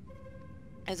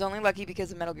 Is only lucky because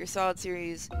the Metal Gear Solid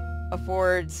series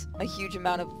affords a huge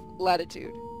amount of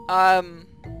latitude.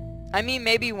 I mean,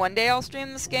 maybe one day I'll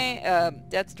stream this game,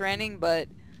 Death Stranding, but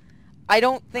I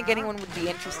don't think anyone would be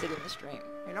interested in the stream.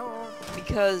 Hello.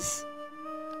 Because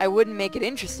I wouldn't make it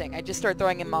interesting. I'd just start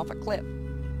throwing him off a cliff.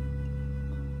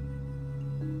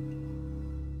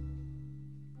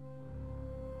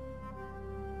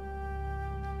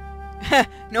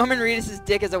 Norman Reedus'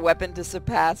 dick is a weapon to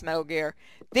surpass Metal Gear.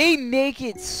 They make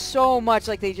it so much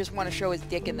like they just want to show his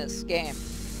dick in this game.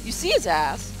 You see his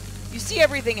ass. You see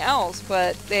everything else,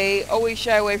 but they always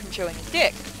shy away from showing his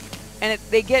dick. And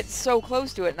they get so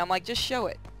close to it, and I'm like, just show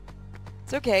it.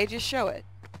 It's okay, just show it.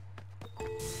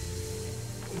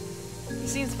 He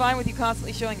seems fine with you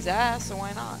constantly showing his ass, so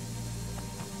why not?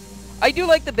 I do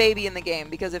like the baby in the game,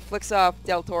 because it flicks off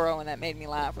Del Toro, and that made me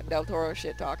laugh when Del Toro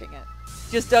shit-talking it.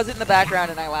 Just does it in the background,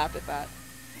 and I laughed at that.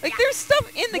 Like, there's stuff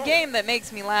in the game that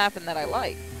makes me laugh and that I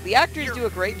like. The actors do a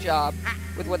great job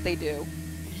with what they do.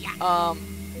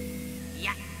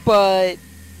 But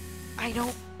I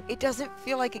don't... It doesn't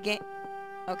feel like a game...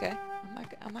 Okay.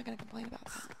 I'm not gonna complain about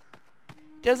that.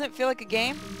 It doesn't feel like a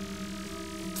game.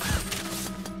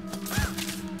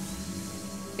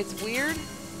 It's weird.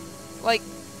 Like,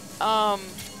 how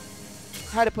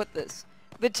to put this?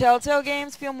 The Telltale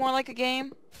games feel more like a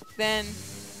game than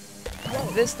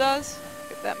this does,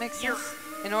 if that makes sense.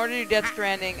 In order to do Death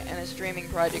Stranding and a streaming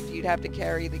project, you'd have to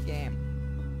carry the game.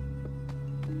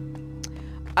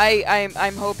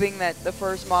 I'm hoping that the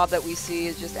first mod that we see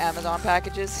is just Amazon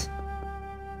packages.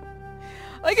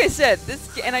 Like I said,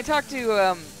 and I talked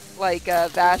to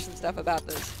Vash and stuff about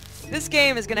this. This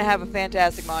game is gonna have a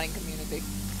fantastic modding community.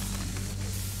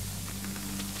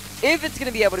 If it's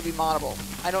gonna be able to be moddable.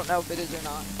 I don't know if it is or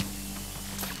not.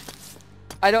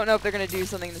 I don't know if they're gonna do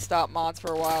something to stop mods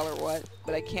for a while or what,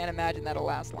 but I can't imagine that'll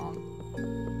last long.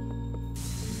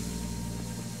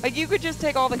 Like, you could just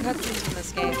take all the cutscenes from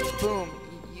this game, boom,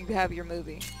 you have your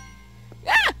movie.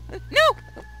 Ah! No!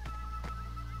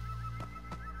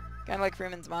 Kinda like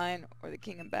Freeman's Mine or The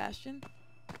King and Bastion.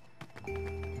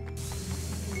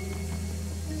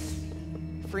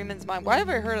 Freeman's Mine. Why have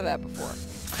I heard of that before?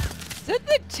 Is that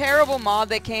the terrible mod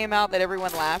that came out that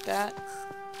everyone laughed at?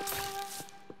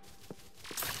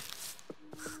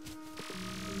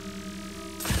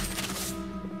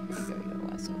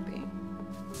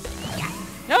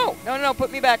 No! No, no, no,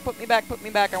 put me back, put me back, put me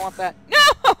back. I want that.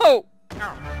 No!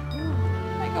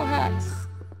 I go hacks.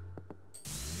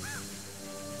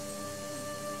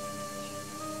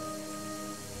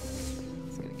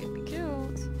 It's gonna get me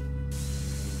killed.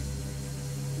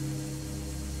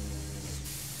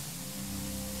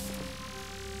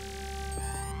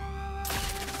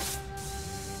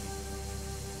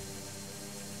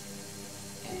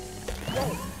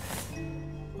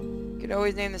 Could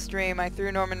always name the stream. I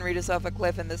threw Norman Reedus off a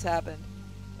cliff and this happened.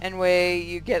 and way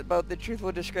you get both the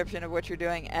truthful description of what you're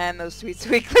doing and those sweet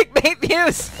clickbait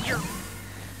views.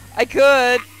 I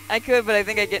could, but I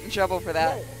think I'd get in trouble for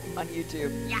that on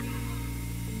YouTube. Yeah.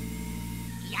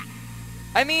 Yeah.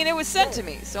 I mean, it was sent to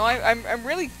me, so I'm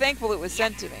really thankful it was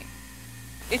sent to me.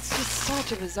 It's just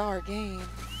such a bizarre game.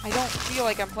 I don't feel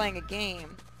like I'm playing a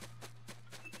game.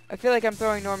 I feel like I'm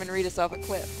throwing Norman Reedus off a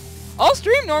cliff. I'll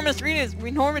stream Norman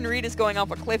Reedus going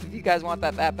off a cliff if you guys want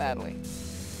that badly.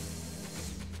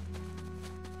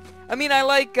 I mean, I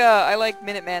like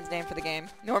Minuteman's name for the game.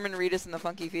 Norman Reedus and the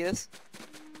Funky Fetus.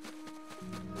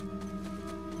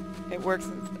 It works.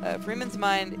 Freeman's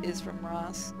Mind is from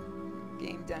Ross.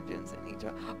 Game Dungeons and each.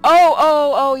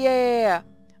 Oh, yeah.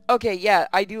 Okay, yeah,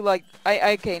 I do like.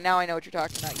 Okay, now I know what you're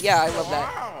talking about. Yeah, I love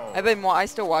that. I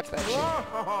still watch that shit. What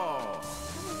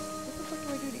the fuck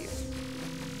do I do to you?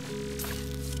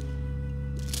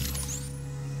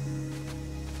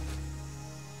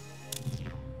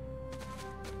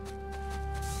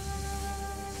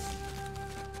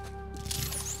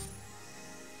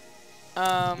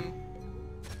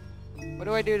 What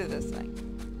do I do to this thing?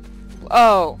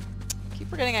 Oh! Keep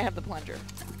forgetting I have the plunger.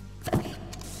 Oh,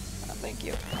 thank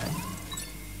you.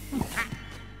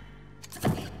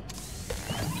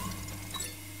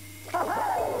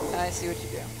 I see what you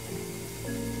do.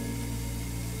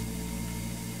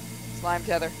 Slime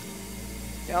tether.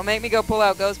 Don't make me go pull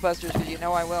out Ghostbusters, because you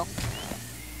know I will.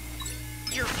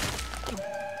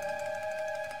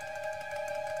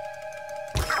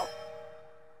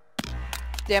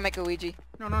 Damn it, Luigi.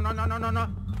 No.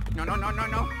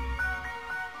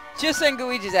 Just send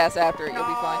Luigi's ass after it, you'll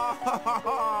be fine.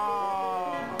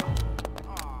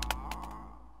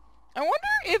 I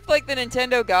wonder if, like, the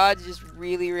Nintendo gods just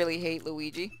really, really hate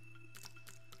Luigi.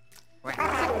 I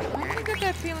kind of get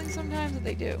that feeling sometimes that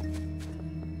they do.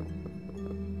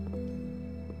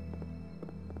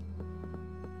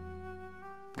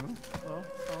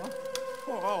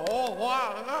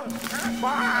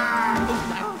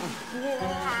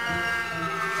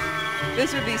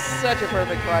 This would be such a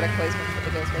perfect product placement for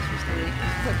the Ghostbusters 3.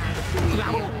 Put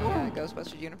Luigi in the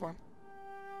Ghostbusters uniform.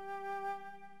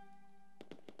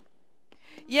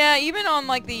 Yeah, even on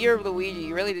like the year of Luigi,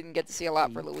 you really didn't get to see a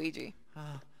lot for Luigi.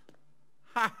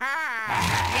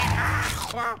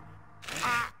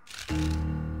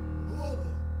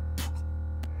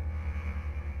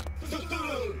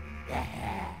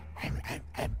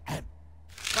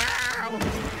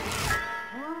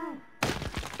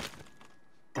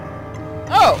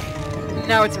 Oh!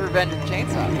 Now it's Revenge of the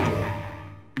Chainsaw.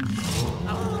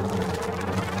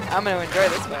 I'm gonna enjoy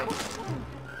this fight.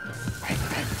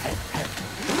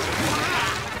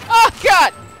 Oh,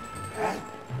 God!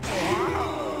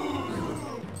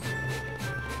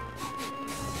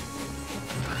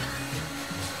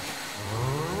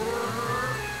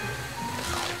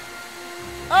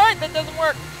 Alright, that doesn't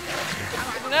work.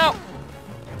 No.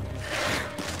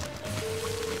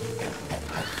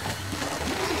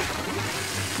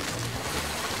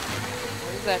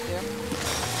 What does that do?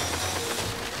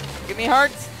 Give me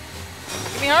hearts.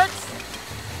 Give me hearts.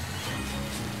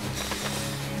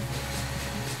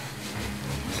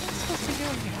 What am I supposed to be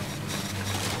doing here?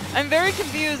 I'm very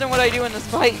confused on what I do in this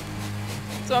fight.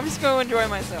 So I'm just going to enjoy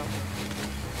myself.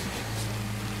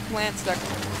 Plant stuck.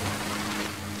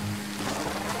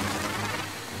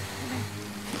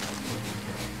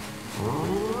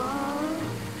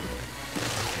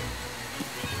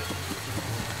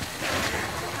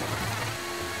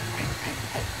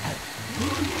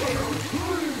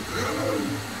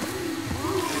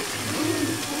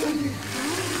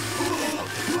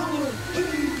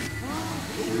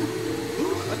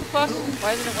 What the fuck?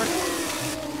 Why isn't it working?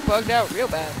 Bugged out real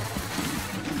bad.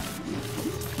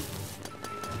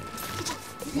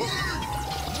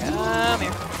 Come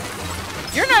here.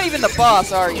 You're not even the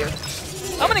boss, are you?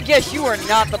 I'm gonna guess you are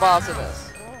not the boss of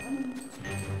this.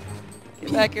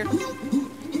 Get back here.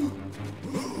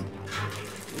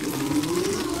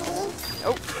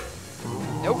 Nope.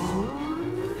 Nope.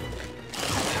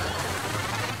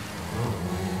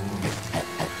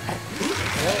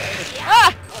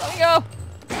 Ah! Let me go.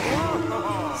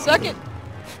 Suck it.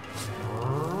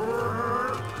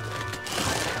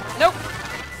 Nope.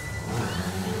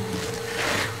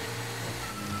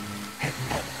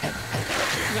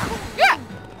 Yeah.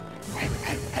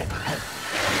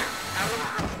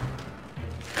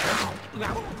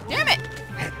 Damn it!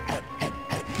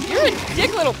 You're a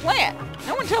dick little plant.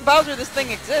 No one tell Bowser this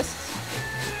thing exists.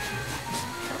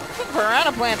 The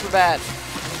piranha plants are bad. I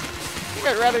think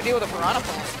I'd rather deal with a piranha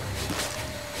plant.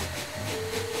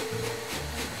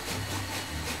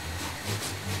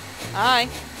 Hi,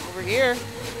 over here.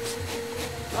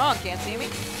 Oh, can't see me.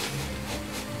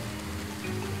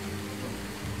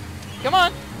 Come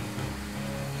on.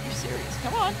 You're serious.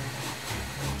 Come on.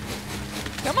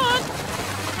 Come on.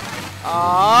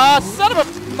 Aw, son of a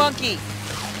monkey.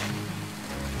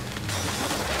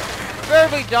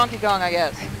 Preferably Donkey Kong, I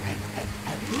guess.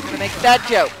 I'm gonna make that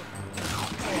joke.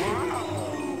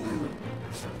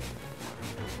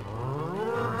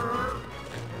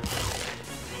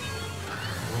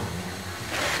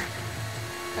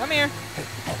 Come here.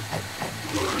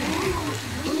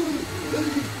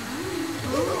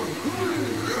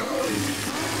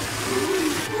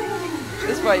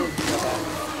 This fight isn't so bad.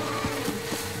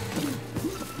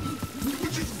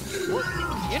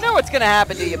 You know what's gonna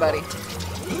happen to you, buddy.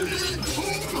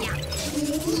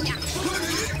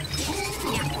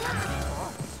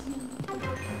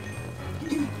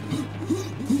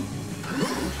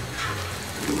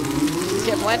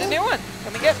 Yeah, plant a new one.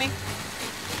 Come and get me.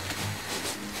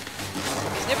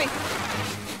 Snippy.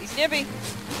 He's Snippy.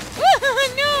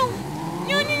 No!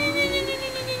 No, no, no, no, no, no, no,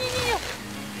 no, no, no.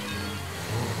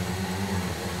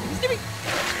 Snippy.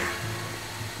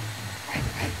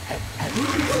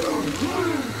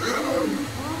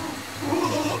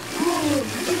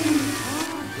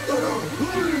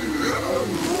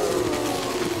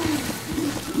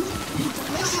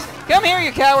 Come here,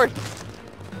 you coward.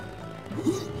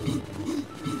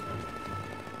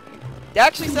 You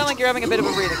actually sound like you're having a bit of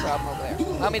a breathing problem over there.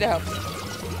 Allow me to help you.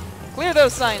 Clear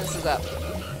those sinuses up.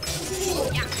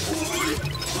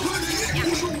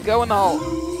 Go in the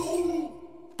hole.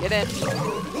 Get in.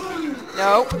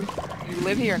 No. You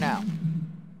live here now.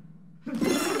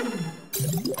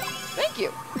 Thank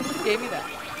you. You gave me that.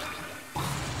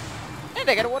 And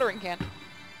I got a watering can.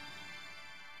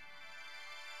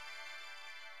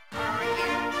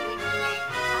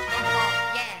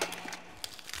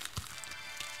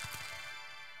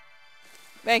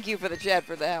 Thank you for the chat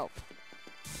for the help.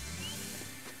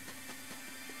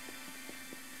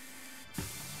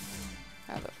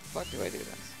 How the fuck do I do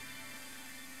this?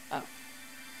 Oh.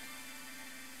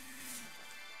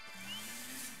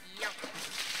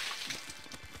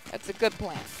 That's a good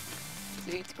plan.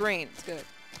 See, it's green. It's good.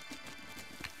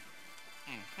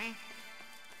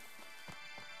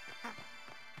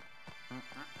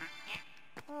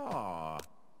 Oh.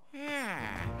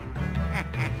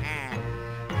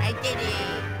 I did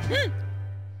it.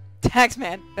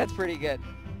 Taxman, that's pretty good.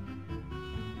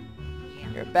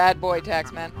 You're a bad boy,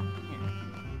 Taxman.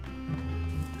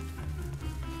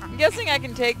 I'm guessing I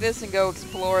can take this and go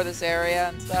explore this area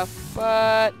and stuff,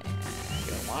 but I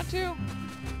don't want to.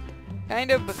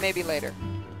 Kind of, but maybe later.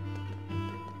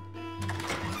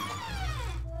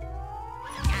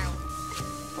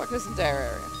 Fuck this entire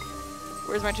area.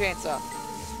 Where's my chainsaw?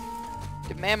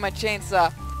 Demand my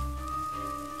chainsaw.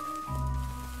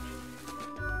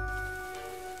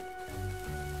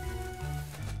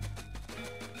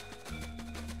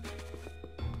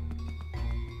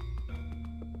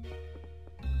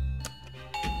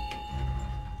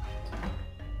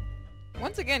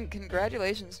 Once again,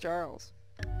 congratulations, Charles.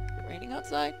 Is it raining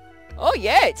outside? Oh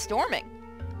yeah, it's storming.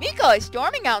 Miko, it's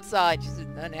storming outside. She's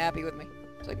unhappy with me.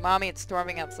 She's like, Mommy, it's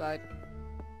storming outside.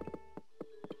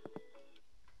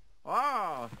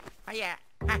 Oh, yeah.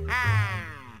 Ha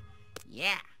ha.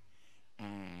 Yeah.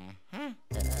 Uh-huh.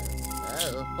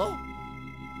 Oh.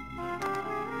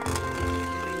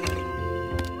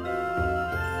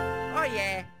 Oh,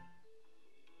 yeah.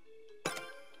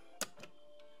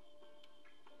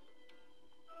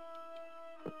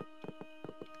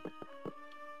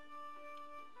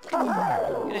 You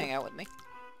can hang out with me.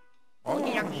 Oh,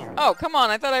 yeah. Oh, come on.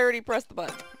 I thought I already pressed the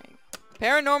button.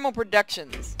 Paranormal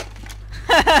Productions.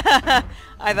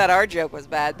 I thought our joke was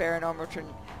bad. Paranormal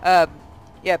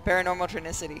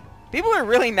Trinicity. People are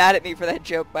really mad at me for that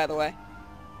joke, by the way.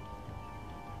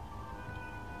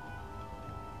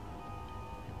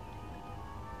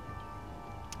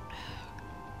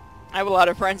 I have a lot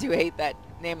of friends who hate that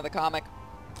name of the comic.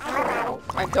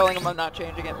 I'm telling them I'm not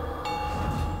changing it.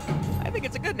 I think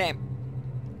it's a good name.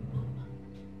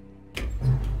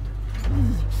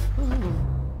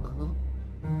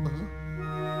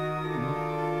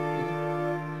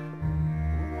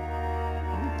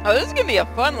 Oh, this is gonna be a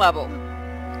fun level.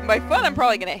 And by fun, I'm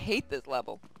probably gonna hate this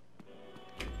level.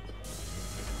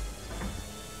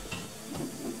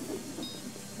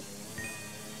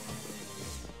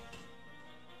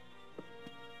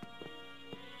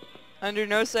 Under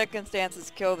no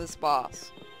circumstances, kill this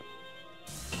boss.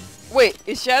 Wait,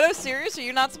 is Shadow serious? Are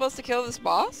you not supposed to kill this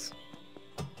boss?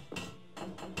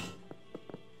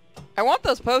 I want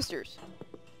those posters.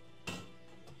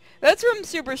 That's from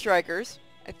Super Strikers.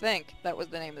 I think that was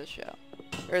the name of the show.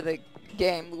 Or the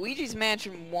game. Luigi's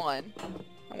Mansion 1.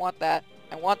 I want that.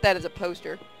 I want that as a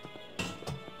poster.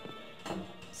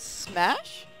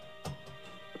 Smash?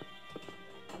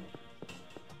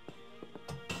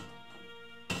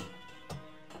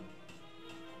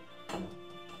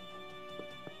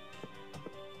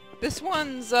 This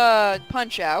one's,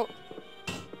 Punch Out.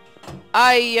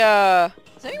 Does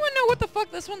anyone know what the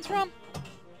fuck this one's from?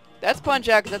 That's Punch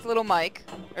Out, because that's Little Mike.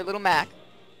 Or Little Mac.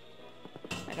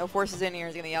 I know Forces in here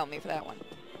is gonna yell at me for that one.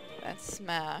 That's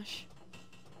Smash.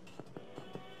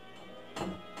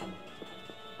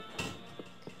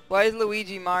 Why is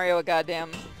Luigi Mario a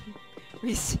goddamn...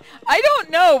 I don't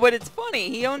know, but it's funny.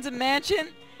 He owns a mansion.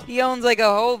 He owns like a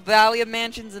whole valley of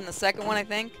mansions in the second one, I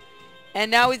think.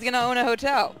 And now he's gonna own a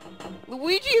hotel.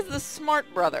 Luigi is the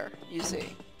smart brother, you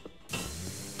see.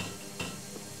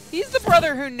 He's the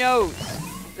brother who knows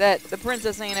that the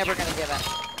princess ain't ever gonna give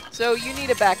in. So you need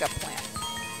a backup plan.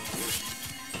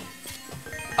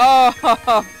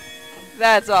 Oh,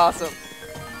 that's awesome.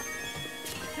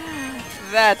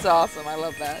 That's awesome. I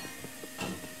love that.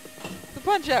 The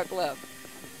Punch-Out glove.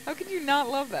 How could you not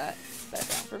love that? That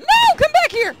down from no! Come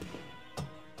back here!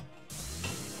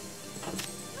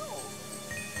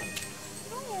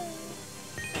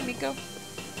 Hey, Miko.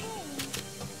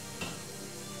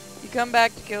 You come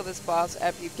back to kill this boss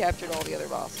after you've captured all the other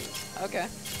bosses. Okay.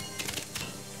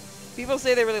 People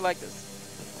say they really like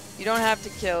this. You don't have to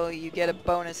kill, you get a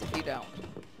bonus if you don't.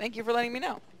 Thank you for letting me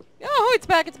know. Oh, it's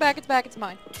back, it's back, it's back, it's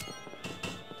mine.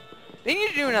 They need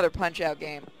to do another Punch-Out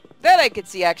game. That I could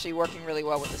see actually working really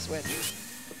well with the Switch.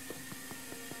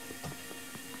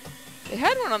 They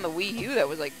had one on the Wii U that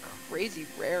was like crazy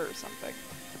rare or something.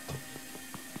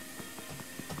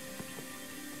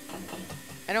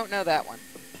 I don't know that one.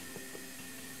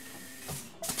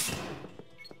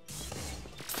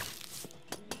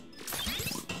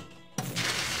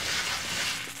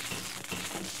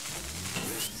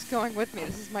 It's going with me.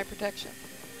 This is my protection.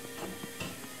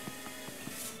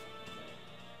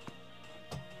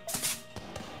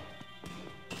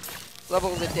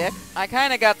 Level's a dick. I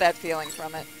kind of got that feeling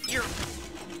from it.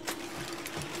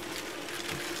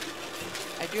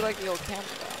 I do like the old camera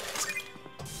though.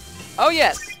 Oh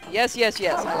yes! Yes, yes,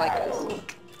 yes. I like this.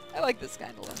 I like this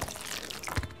kind of look.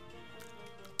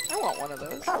 I want one of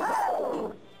those.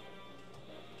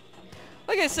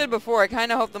 Like I said before, I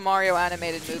kind of hope the Mario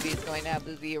animated movie is going to have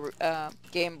the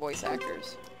game voice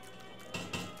actors.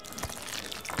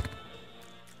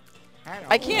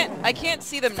 I can't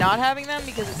see them not having them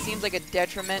because it seems like a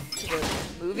detriment to the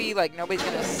movie. Like, nobody's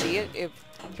gonna see it if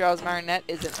Charles Martinet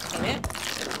isn't in it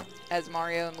as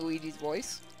Mario and Luigi's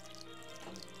voice.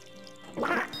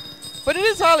 But it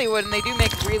is Hollywood, and they do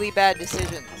make really bad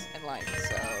decisions in life,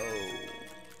 so...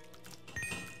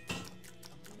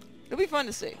 it'll be fun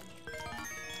to see.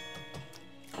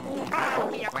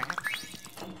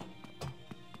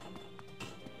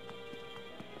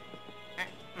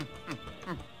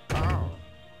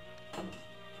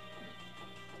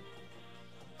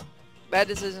 Bad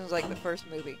decisions like the first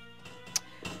movie.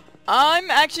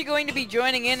 I'm actually going to be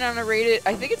joining in on a rated...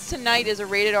 I think it's tonight is a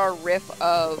rated R riff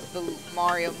of the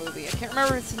Mario movie. I can't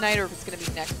remember if it's tonight or if it's going to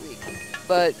be next week.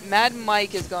 But Mad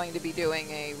Mike is going to be doing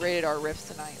a rated R riff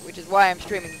tonight, which is why I'm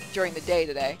streaming during the day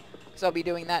today. So I'll be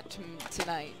doing that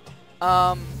tonight.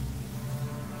 I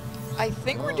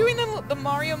think we're doing the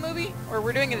Mario movie, or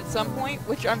we're doing it at some point,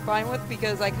 which I'm fine with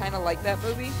because I kind of like that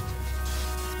movie.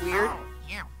 It's weird.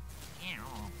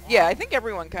 Yeah, I think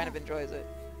everyone kind of enjoys it.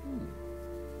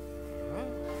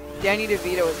 Danny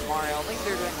DeVito is Mario. I think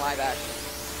they're doing live action.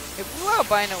 If Blue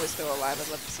Albino was still alive, I'd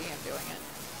love to see him doing it.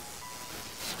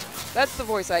 That's the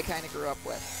voice I kind of grew up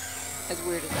with. As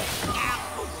weird as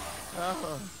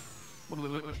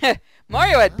that.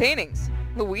 Mario had paintings.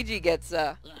 Luigi gets,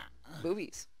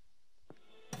 movies.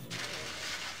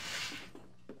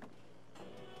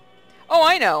 Oh,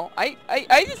 I know. I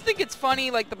just think it's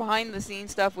funny, like, the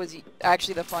behind-the-scenes stuff was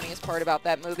actually the funniest part about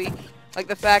that movie. Like,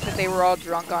 the fact that they were all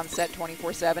drunk on set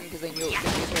 24/7 because they knew it was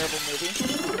going to be a terrible movie.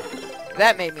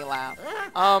 That made me laugh.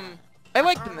 I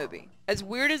like the movie. As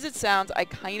weird as it sounds, I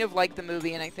kind of like the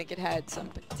movie, and I think it had some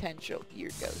potential. Here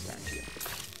it goes, aren't you?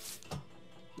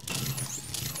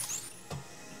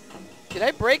 Did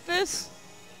I break this?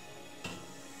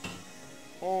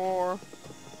 Or...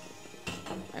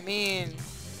 I mean...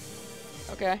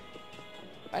 Okay.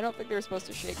 I don't think they were supposed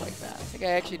to shake like that. I think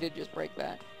I actually did just break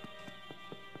that.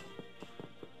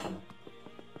 I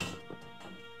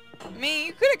mean,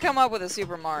 you could have come up with a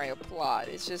Super Mario plot.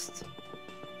 It's just...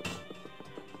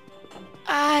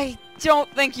 I don't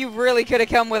think you really could have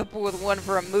come with one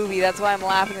for a movie. That's why I'm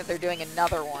laughing that they're doing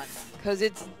another one. Because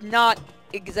it's not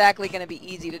exactly going to be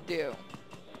easy to do.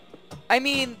 I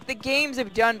mean, the games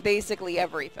have done basically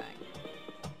everything.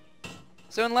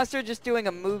 So unless they're just doing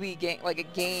a movie game, like a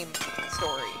game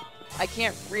story, I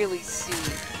can't really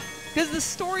see. Because the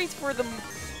stories for the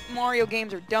Mario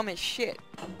games are dumb as shit.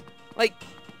 Like,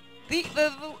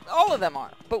 all of them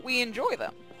are, but we enjoy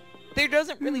them. There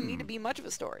doesn't really need to be much of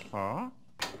a story. Huh?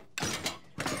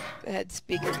 The head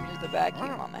speaker is the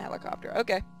vacuum on the helicopter.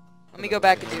 Okay. Let me go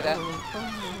back and do that.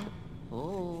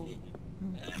 Oh.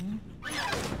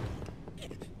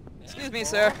 Excuse me,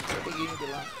 sir. I think you need to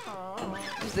alone.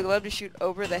 Use the glove to shoot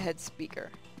over the head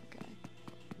speaker. Okay.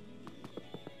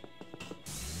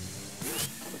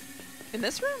 In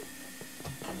this room?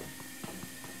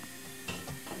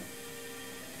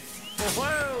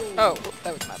 Whoa! Oh,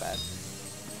 that was my bad.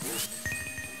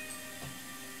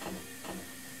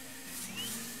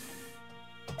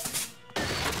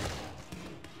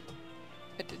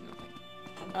 It did nothing.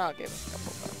 I'll give it a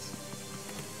couple bucks.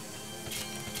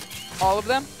 All of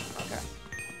them? Okay.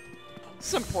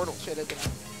 Some portal shit, isn't it?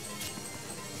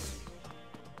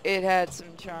 It had some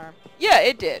charm. Yeah,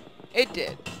 it did. It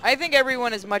did. I think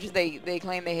everyone, as much as they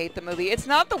claim they hate the movie, it's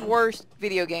not the worst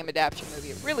video game adaptation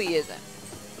movie. It really isn't.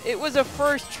 It was a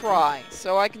first try,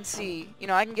 so I can see, you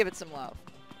know, I can give it some love.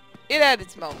 It had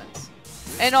its moments.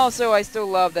 And also, I still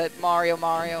love that Mario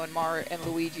and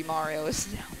Luigi Mario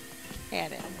is now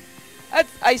canon.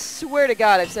 I swear to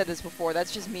God, I've said this before.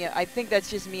 That's just me. I think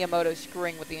that's just Miyamoto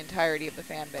screwing with the entirety of the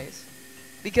fan base.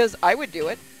 Because I would do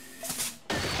it.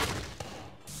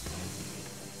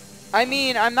 I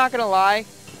mean, I'm not gonna lie.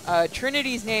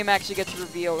 Trinity's name actually gets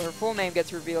revealed. Her full name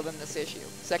gets revealed in this issue,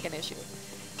 second issue.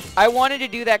 I wanted to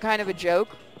do that kind of a joke,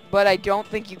 but I don't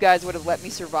think you guys would have let me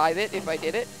survive it if I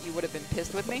did it. You would have been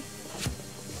pissed with me.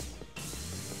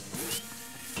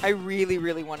 I really,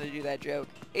 really wanted to do that joke.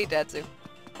 Hey, Tetsu.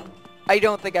 I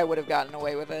don't think I would have gotten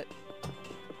away with it.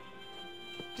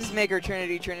 Just make her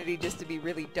Trinity just to be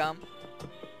really dumb.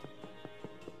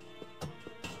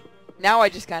 Now I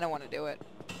just kind of want to do it.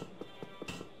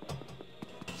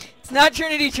 It's not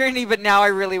Trinity, but now I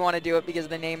really want to do it because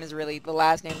the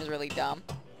last name is really dumb.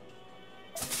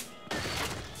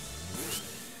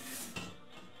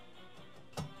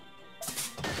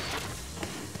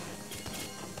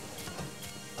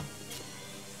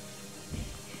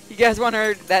 You guys want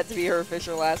that to be her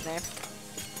official last name?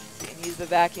 And use the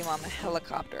vacuum on the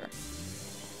helicopter.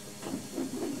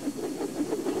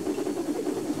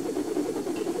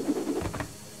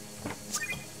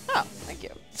 Oh, thank you.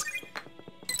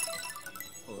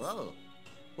 Whoa.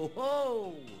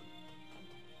 Whoa.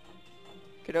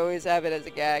 Could always have it as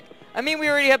a gag. I mean, we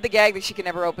already have the gag that she can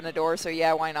never open a door, so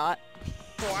yeah, why not?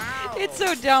 Wow. It's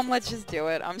so dumb, let's just do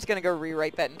it. I'm just gonna go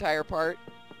rewrite that entire part.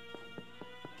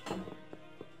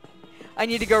 I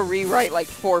need to go rewrite like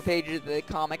 4 pages of the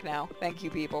comic now. Thank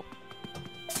you, people.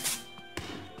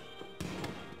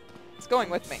 It's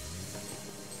going with me.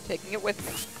 Taking it with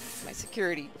me. My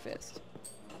security fist.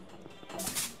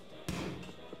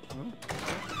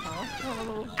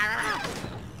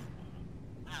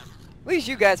 At least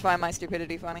you guys find my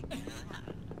stupidity funny.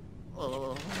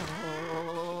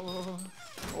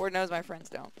 Lord knows my friends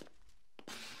don't.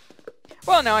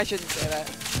 Well, no, I shouldn't say that.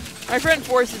 My friend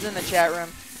Force is in the chat room.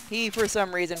 He, for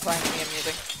some reason, finds me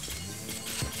amusing.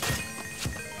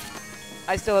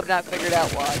 I still have not figured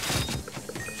out why.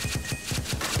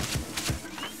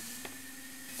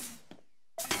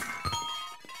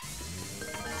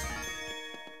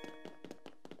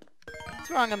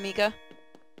 What's wrong, Amika?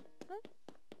 Huh?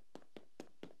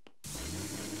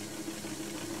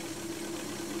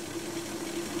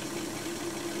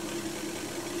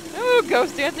 Ooh,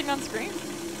 ghost dancing on screen?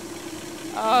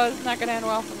 Oh, it's not gonna end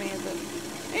well for me, is it?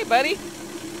 Hey, buddy.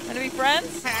 Wanna be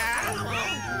friends?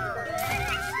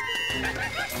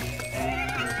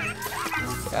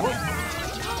 Go.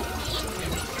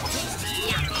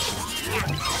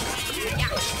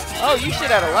 Oh, you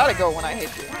shit out a lot of go when I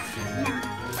hit you.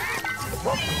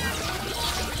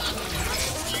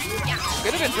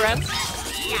 Could have been friends.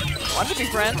 Wanted to be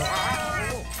friends.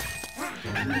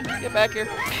 Get back here.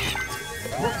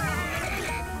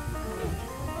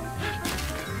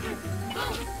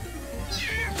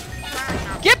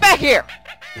 Get back here!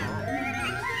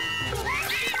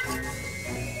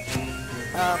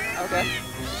 Okay.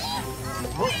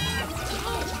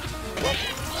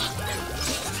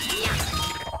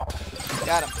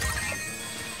 Got him.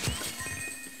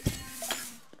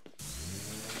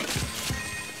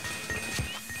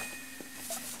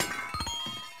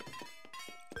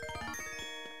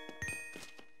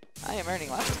 I am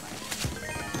earning lots of money.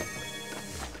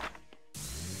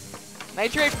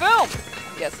 Nitrate film!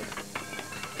 I'm guessing.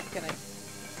 Can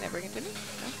I bring it to me? No?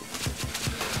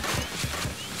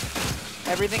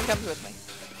 Everything comes with me.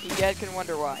 You yet can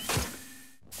wonder why.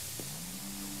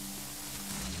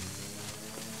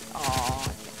 Aw, I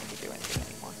can't really do anything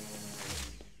anymore.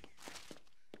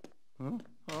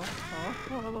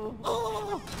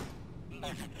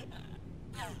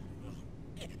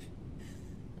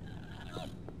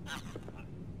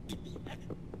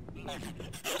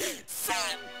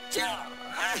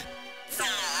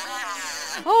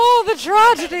 Oh, the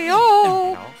tragedy!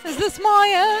 Oh, is this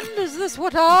my end? Is this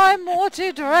what I,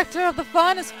 Morty, director of the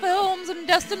finest films, am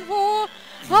destined for?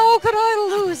 How could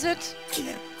I lose it?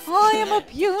 I am a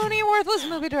puny, worthless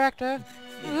movie director.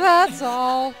 That's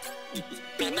all.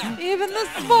 Even the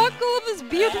sparkle of this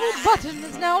beautiful button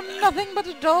is now nothing but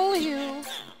a dull hue.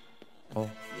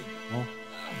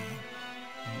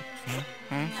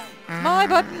 My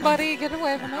button buddy, get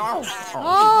away from it.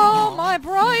 Oh, my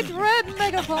bright red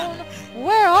megaphone,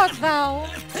 where art thou?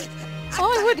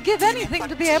 I would give anything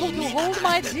to be able to hold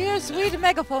my dear sweet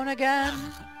megaphone again.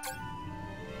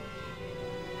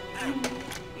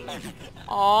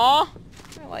 Aw,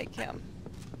 I like him.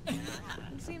 He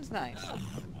seems nice.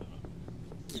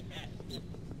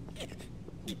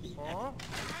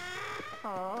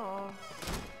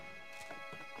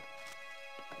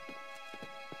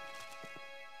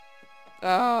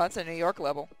 Oh, that's a New York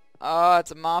level. Oh, it's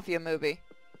a mafia movie.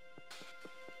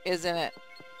 Isn't it?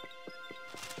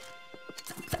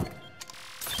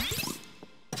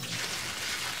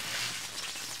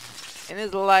 In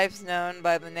his life's known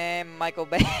by the name Michael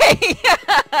Bay.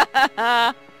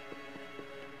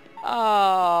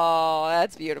 Oh,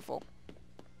 that's beautiful.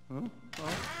 I'm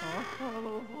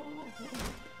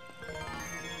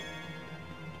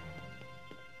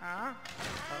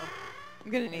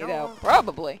gonna need help.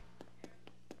 Probably.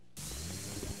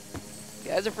 You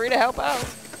guys are free to help out.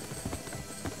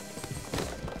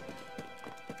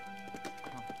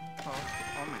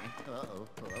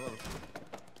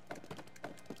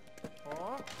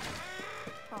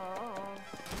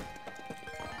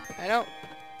 I don't...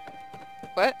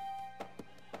 What?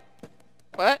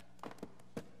 What?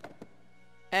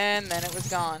 And then it was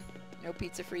gone. No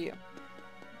pizza for you.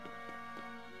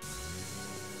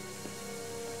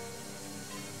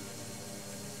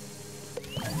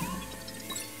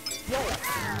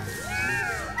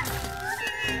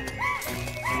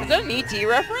 Was that an ET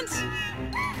reference?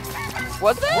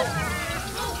 Was that?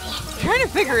 I'm trying to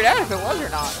figure it out if it was or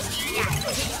not.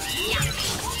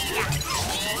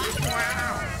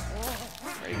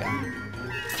 Where'd he go?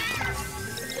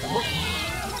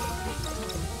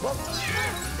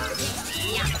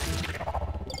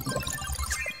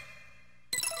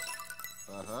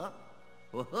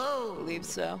 Whoa. Believe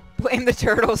so. Blame the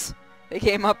turtles. They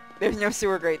came up. There's no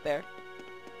sewer grate there.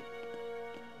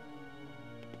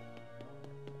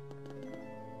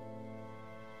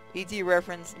 ET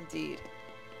reference indeed.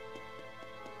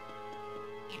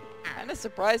 Kinda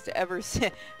surprised to ever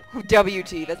see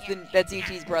WT. That's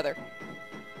ET's brother.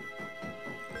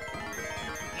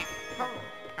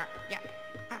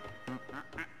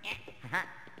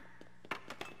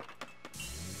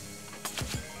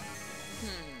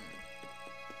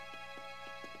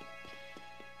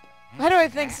 Why do I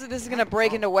think this is gonna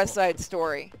break into West Side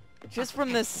Story? Just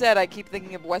from this set, I keep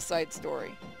thinking of West Side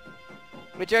Story.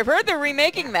 Which I've heard they're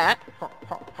remaking that.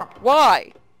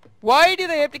 Why? Why do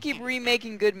they have to keep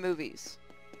remaking good movies?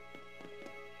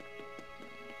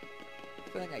 I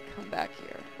feel like I come back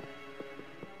here.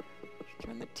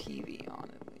 Turn the TV on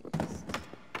at least.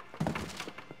 Can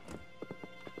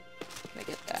I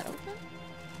get that open?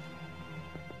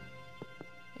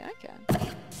 Yeah, I can.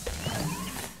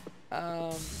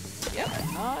 Yeah,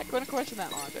 I'm not gonna question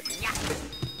that logic.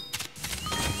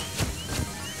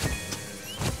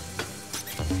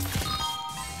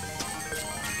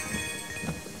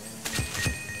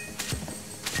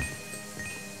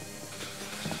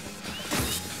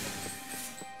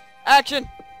 Action!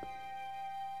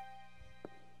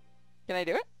 Can I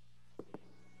do it?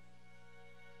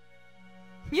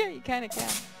 Yeah, you kinda can.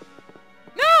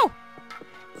 No!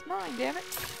 It's mine, damn it.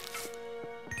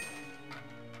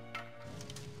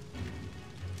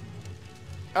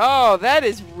 Oh, that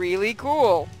is really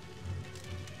cool.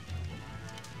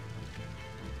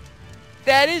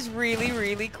 That is really,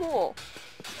 really cool.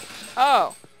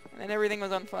 Oh, and everything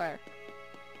was on fire.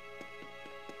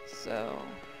 So...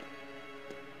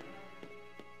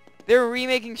 they're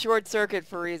remaking Short Circuit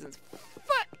for reasons.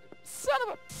 Fuck! Son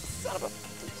of a...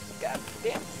 God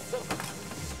damn son of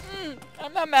a...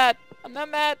 I'm not mad. I'm not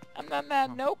mad. I'm not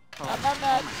mad. Nope. I'm not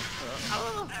mad.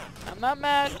 I'm not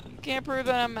mad. You can't prove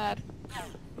that I'm mad.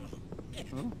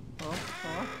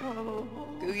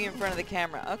 Googie in front of the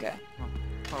camera. Okay.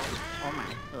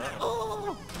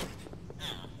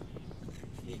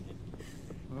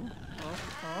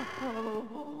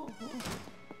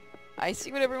 I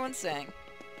see what everyone's saying.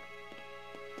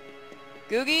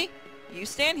 Googie, you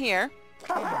stand here.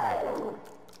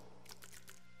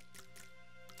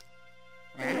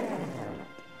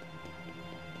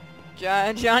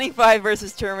 Johnny 5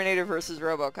 versus Terminator versus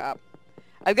RoboCop.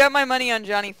 I've got my money on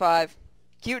Johnny 5.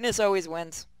 Cuteness always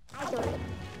wins.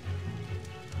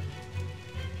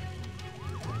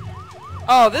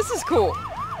 Oh, this is cool.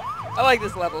 I like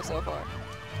this level so far.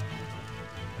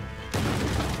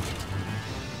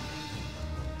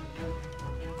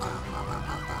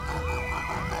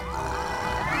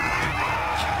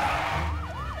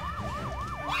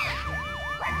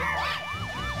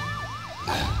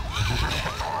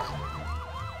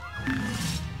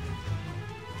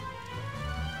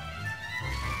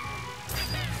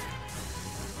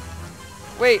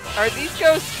 Wait, are these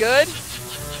ghosts good?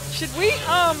 Should we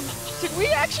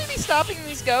actually be stopping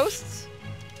these ghosts?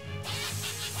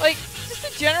 Like, just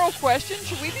a general question,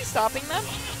 should we be stopping them?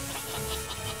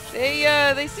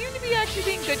 They seem to be actually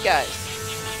being good guys.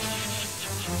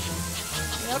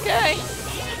 Okay.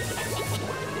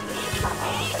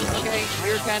 Okay,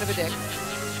 you're kind of a dick.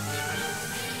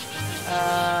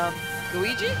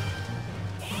 Luigi?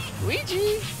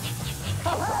 Luigi?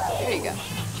 There you go.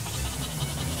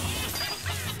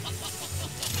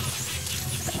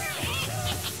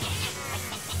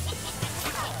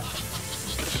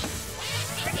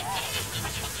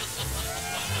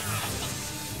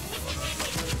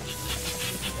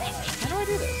 How do I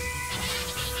do this?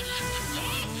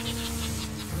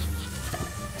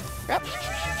 Crap.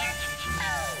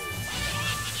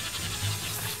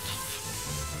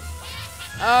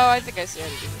 Oh, I think I see how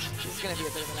to do this. This is going to be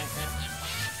a bit of a nightmare.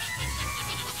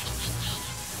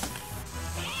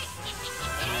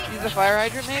 Use a fire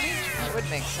hydrant, maybe? That would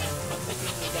make sense.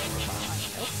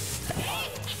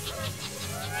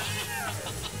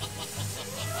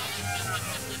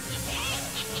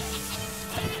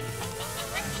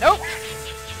 Nope.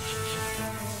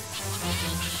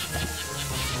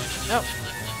 Nope.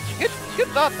 Good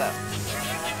thought, though.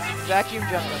 Vacuum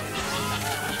jungle.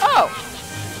 Oh!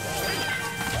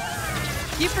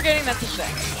 Keep forgetting that's a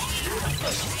thing.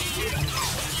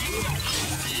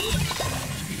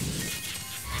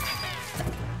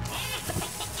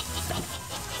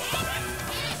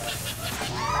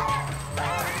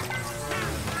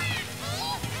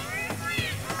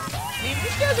 I mean,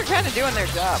 these guys are kind of doing their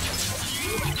job.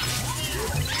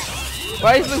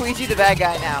 Why is Luigi the bad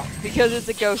guy now? Because it's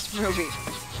a ghost movie.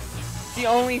 It's the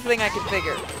only thing I can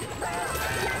figure.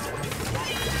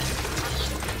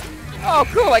 Oh,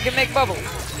 cool, I can make bubbles.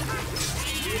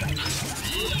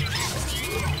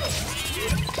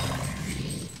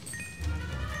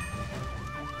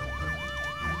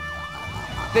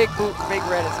 Big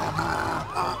red is coming.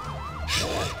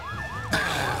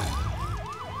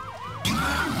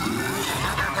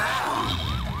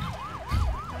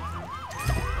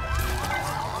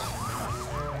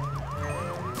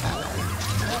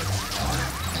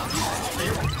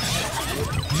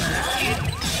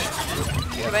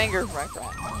 You have anger, right?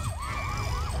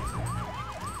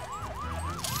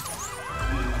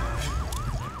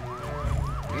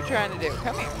 What are you trying to do?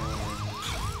 Come here.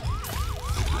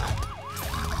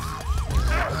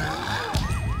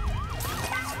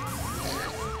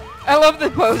 I love the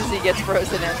poses he gets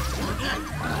frozen in.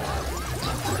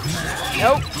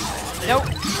 Nope. Nope.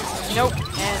 Nope.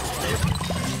 And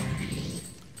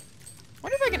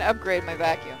wonder if I can upgrade my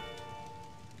vacuum.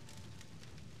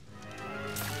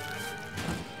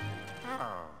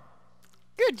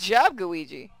 Good job,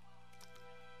 Luigi.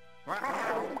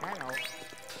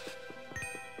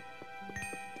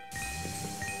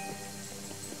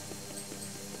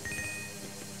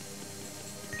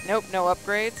 Nope, no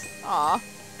upgrades. Aw.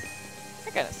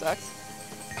 That kinda sucks.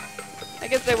 I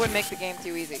guess they would make the game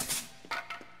too easy.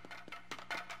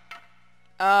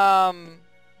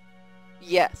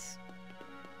 Yes.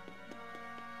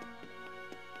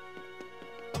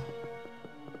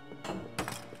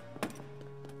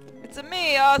 It's a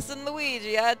me, Austin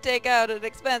Luigi. I take out an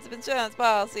expensive insurance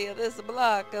policy of this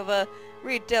block of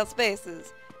retail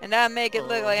spaces, and I make it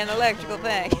look like an electrical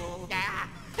thing.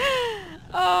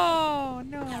 Oh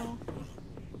no.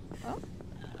 Oh.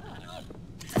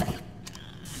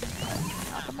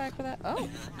 I'll come back for that. Oh,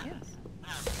 yes.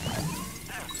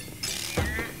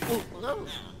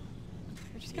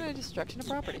 We're just gonna destruction of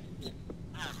property.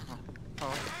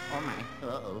 Oh my.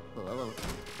 Uh-oh.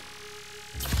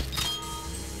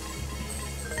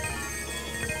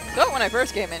 So when I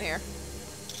first came in here.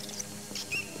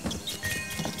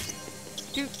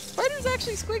 Do spiders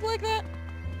actually squeak like that?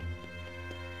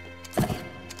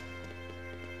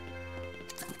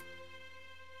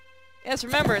 Yes,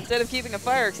 remember, instead of keeping a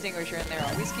fire extinguisher in there,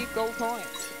 always keep gold coins.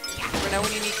 You never know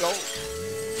when you need gold.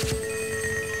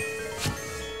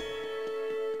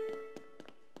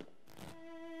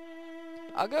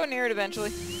 I'll go near it eventually.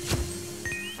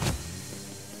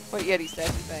 What Yeti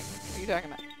statue thing? What are you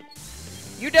talking about?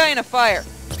 You die in a fire.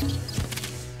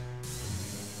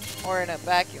 Or in a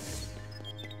vacuum.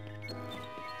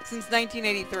 Since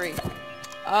 1983.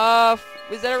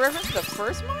 Was that a reference to the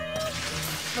first Mario?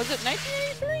 Was it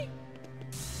 1983?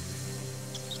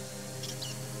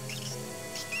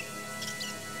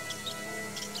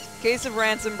 Case of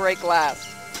ransom, break glass.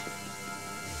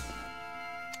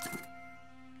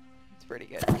 It's pretty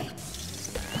good.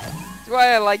 That's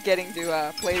why I like getting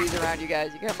to play these around you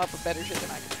guys. You come up with better shit than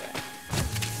I can say.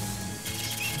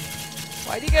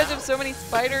 Why do you guys have so many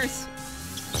spiders?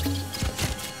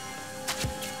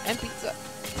 And pizza.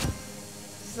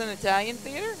 Is this an Italian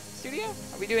theater studio?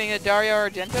 Are we doing a Dario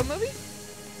Argento movie?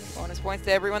 Bonus points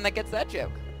to everyone that gets that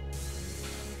joke.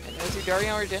 And knows who Dario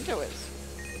Argento is.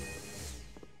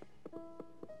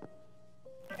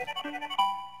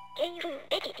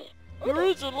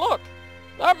 Luigi, look!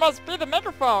 That must be the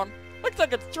megaphone! Looks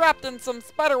like it's trapped in some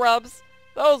spider webs.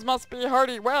 Those must be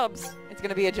hardy webs. It's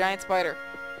gonna be a giant spider.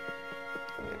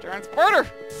 A giant spider!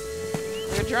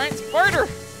 A giant spider!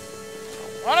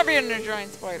 I wanna be in a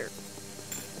giant spider.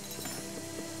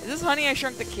 Is this Honey, I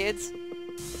Shrunk the Kids?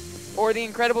 Or the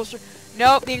Incredible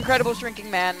Nope, the Incredible Shrinking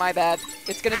Man, my bad.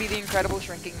 It's gonna be the Incredible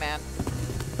Shrinking Man.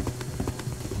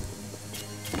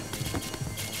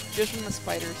 Just from the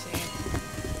spider scene.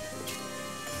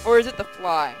 Or is it the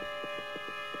fly?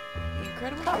 The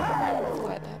Incredible Shrinking Man or the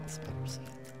fly that had the spider scene.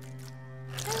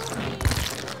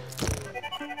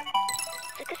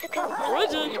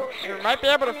 Luigi, you might be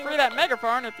able to free that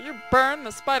megaphone if you burn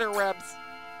the spider webs.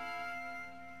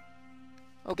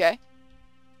 Okay.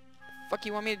 Fuck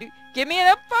you want me to do? Give me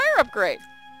a fire upgrade.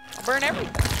 I'll burn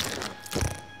everything.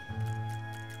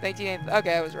 1980.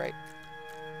 Okay, I was right.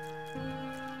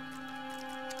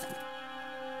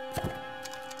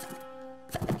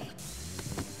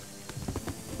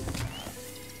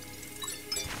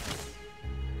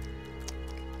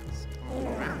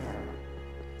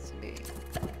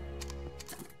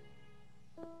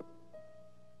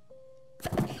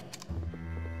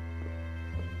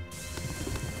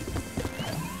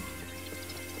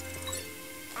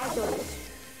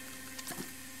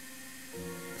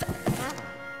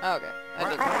 Okay.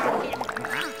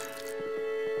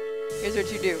 Here's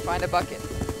what you do. Find a bucket.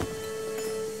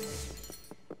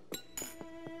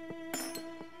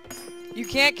 You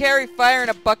can't carry fire in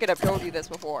a bucket. I've told you this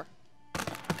before.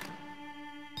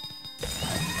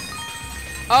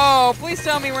 Oh, please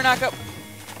tell me we're not go-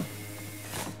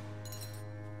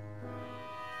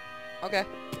 Okay.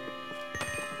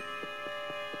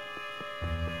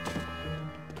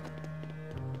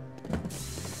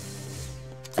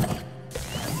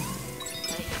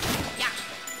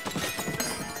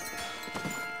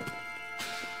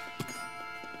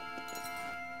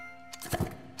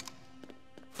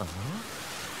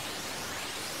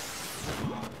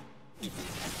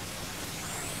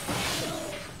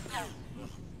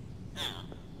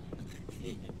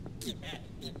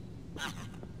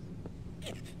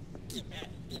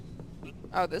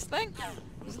 Oh, this thing?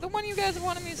 Is it the one you guys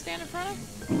wanted me to stand in front of?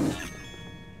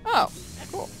 Oh,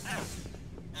 cool.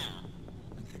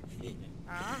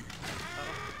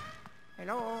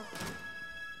 Hello.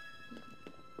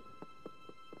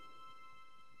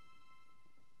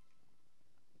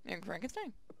 Young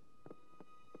Frankenstein.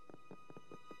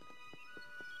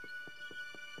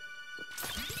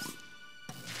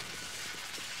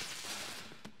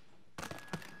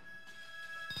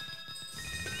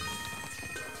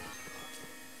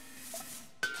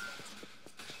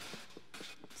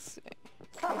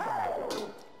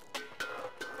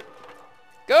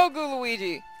 Go,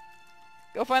 Luigi!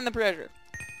 Go find the treasure.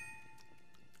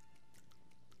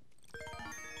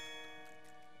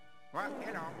 Well,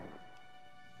 you know.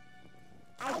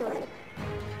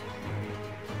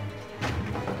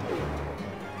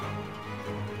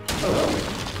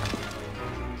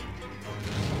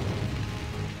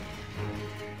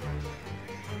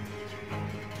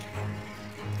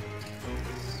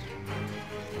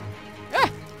 Ah!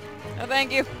 No,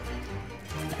 thank you.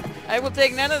 I will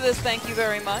take none of this, thank you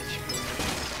very much.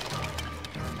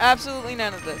 Absolutely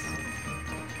none of this.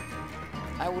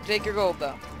 I will take your gold,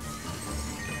 though.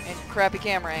 And crappy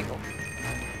camera angle.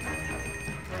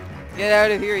 Get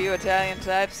out of here, you Italian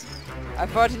types. I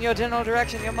fought in your general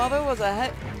direction. Your mother was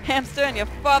a hamster and your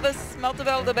father smelt of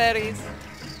elderberries.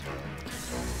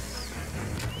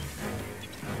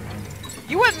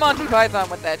 You went Monty Python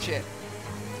with that shit.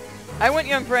 I went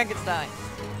Young Frankenstein.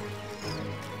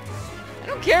 I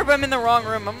don't care if I'm in the wrong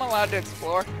room. I'm allowed to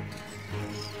explore.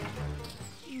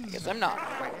 I guess I'm not.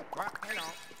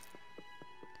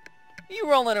 you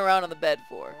rolling around on the bed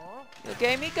for? You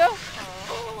okay, Miko?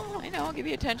 I know, I'll give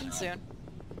you attention soon.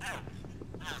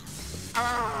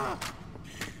 Fuck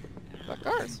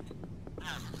cars.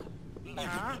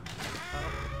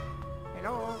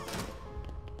 Hello.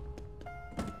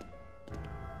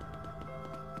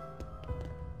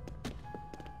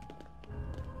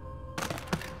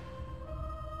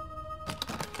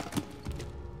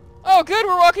 Oh, good,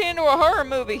 we're walking into a horror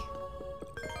movie.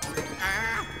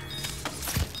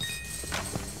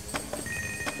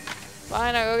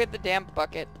 Fine, I'll go get the damn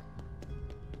bucket.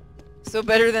 Still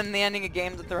better than the ending of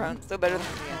Game of Thrones. Still better than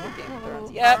the end of Game of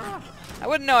Thrones. Yep. I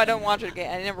wouldn't know. I don't watch it.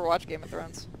 I never watch Game of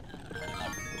Thrones.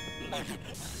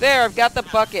 There, I've got the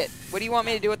bucket. What do you want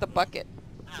me to do with the bucket?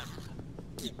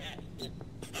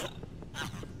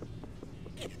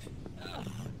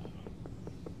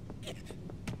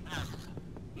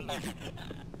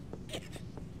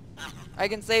 I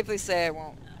can safely say I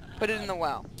won't. Put it in the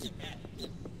well.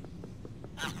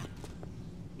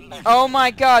 Oh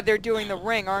my god, they're doing the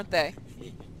ring, aren't they?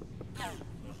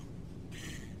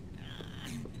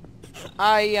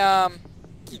 I'm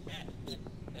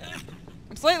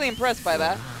slightly impressed by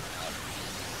that.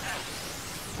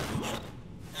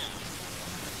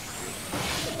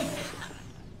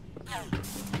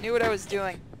 I knew what I was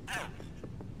doing.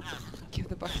 Give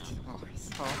the bucket to the horse.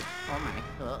 Oh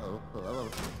my. Uh-oh. Uh-oh.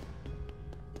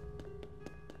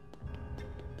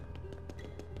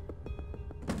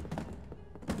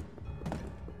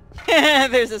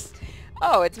 There's this.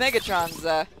 Oh, it's Megatron's.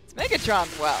 It's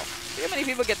Megatron's well. See how many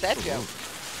people get that joke.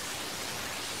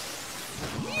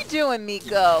 What are you doing,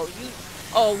 Miko?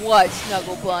 Oh, what,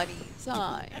 Snuggle Bunny?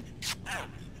 Hi.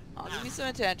 I'll give you some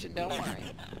attention. Don't worry.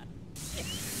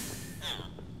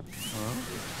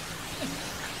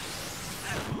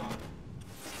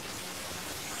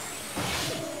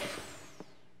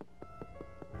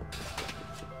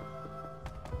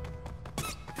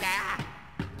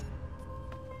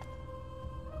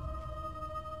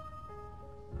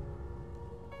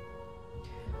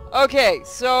 Okay,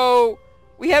 so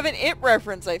we have an It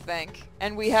reference, I think,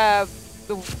 and we have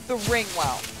the ring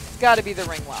well. It's got to be the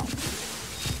ring well.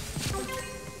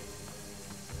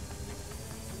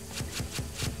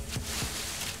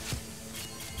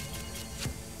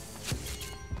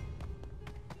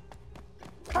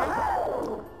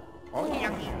 Oh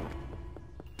yes.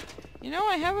 You know,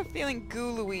 I have a feeling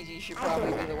Goo Luigi should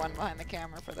probably be the one behind the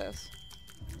camera for this.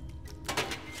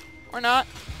 Or not.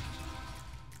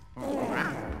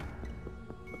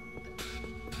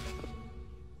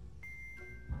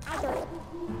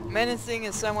 Menacing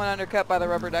is somewhat undercut by the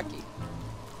rubber ducky.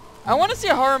 I want to see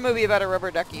a horror movie about a rubber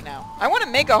ducky now. I want to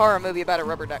make a horror movie about a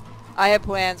rubber duck. I have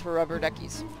plans for rubber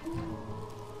duckies.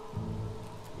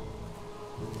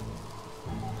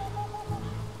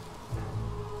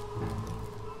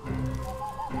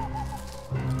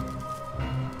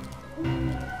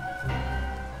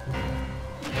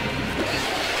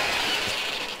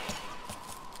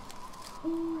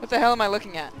 What the hell am I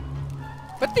looking at?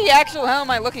 What the actual hell am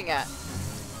I looking at?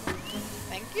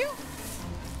 Thank you?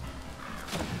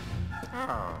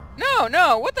 Oh. No,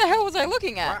 no, what the hell was I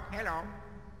looking at? Hello.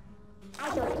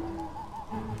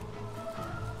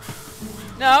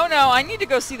 No, no, I need to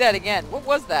go see that again. What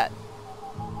was that?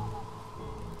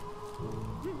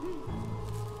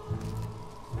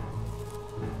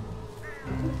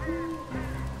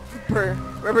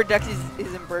 Rubber Ducky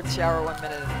is in Bird's shower 1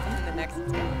 minute and the next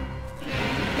it's gone.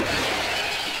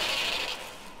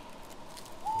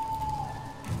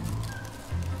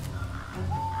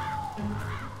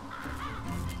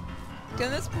 Can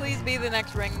this please be the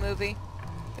next Ring movie?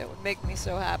 That would make me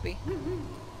so happy.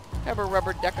 Have a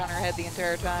rubber duck on her head the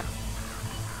entire time.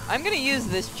 I'm gonna use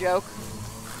this joke.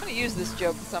 I'm gonna use this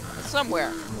joke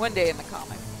somewhere, one day in the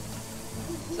comic.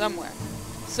 Somewhere.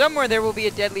 Somewhere there will be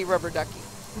a deadly rubber ducky.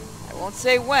 I won't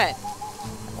say when.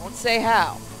 I won't say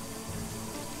how.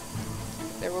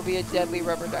 There will be a deadly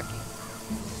rubber ducky.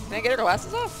 Can I get her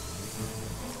glasses off?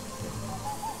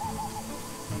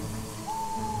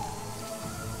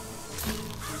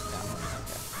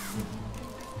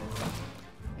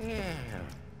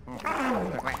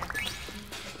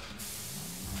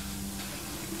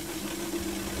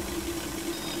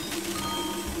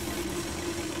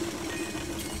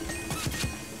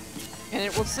 And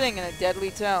it will sing in a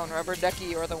deadly tone, Rubber Ducky,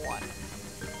 you're the one.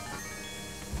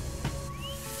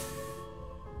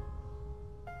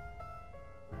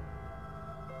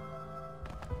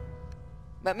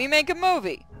 Let me make a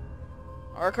movie.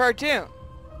 Or a cartoon.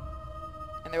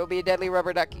 And there will be a deadly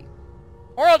rubber ducky.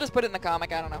 Or I'll just put it in the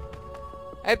comic, I don't know.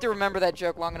 I have to remember that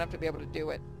joke long enough to be able to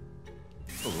do it.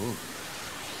 Ooh.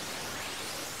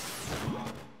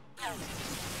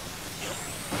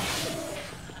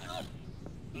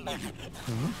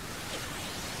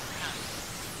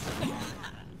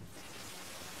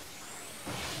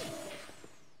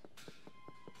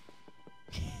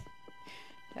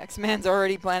 Taxman's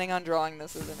already planning on drawing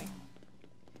this, isn't he?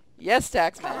 Yes,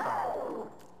 Taxman.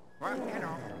 Well, you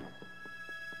know.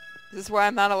 Is this why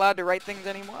I'm not allowed to write things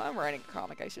anymore? I'm writing a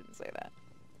comic, I shouldn't say that.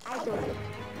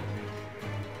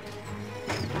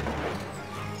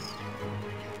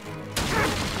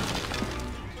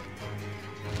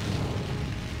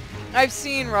 I've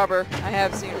seen rubber. I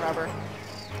have seen rubber.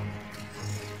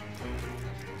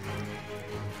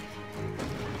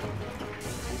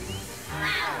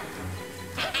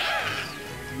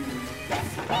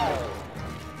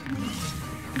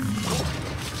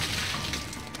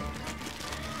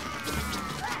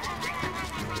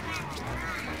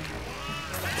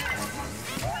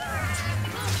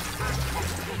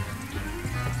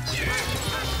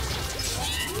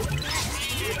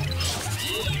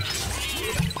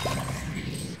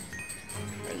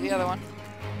 Where's the other one?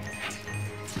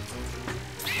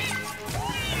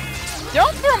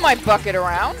 Don't throw my bucket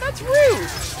around. That's rude.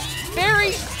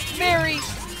 Very, very,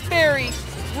 very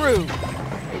rude.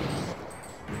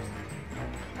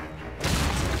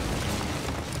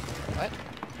 What?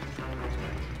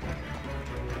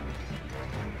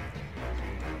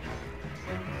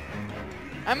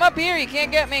 I'm up here. You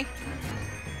can't get me.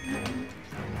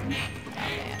 Oh,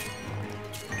 man.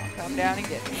 Come down and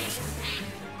get me.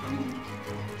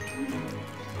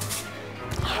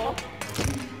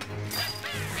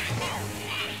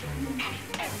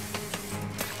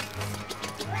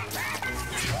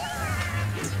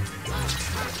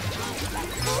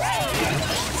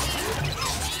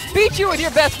 Beat you with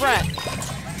your best friend.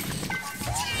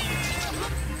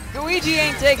 Luigi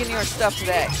ain't taking your stuff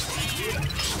today.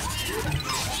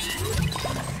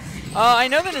 I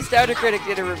know the Nostalgia Critic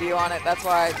did a review on it. That's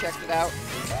why I checked it out.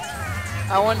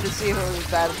 I wanted to see if it was as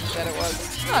bad as he said it was.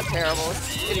 It's not terrible.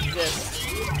 It exists.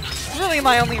 It's really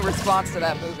my only response to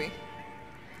that movie.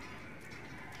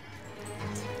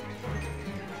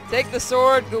 Take the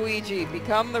sword, Luigi.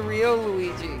 Become the real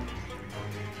Luigi.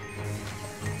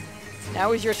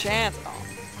 Now is your chance. Oh.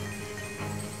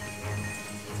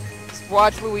 Just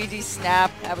watch Luigi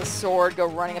snap, have a sword, go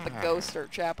running at the ghost,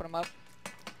 start chopping him up.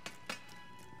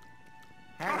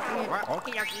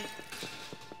 Okie dokie.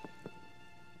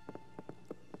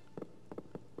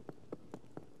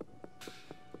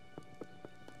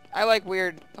 I like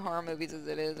weird horror movies as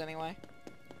it is, anyway.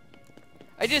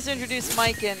 I just introduced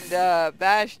Mike and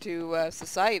Bash to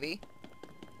Society.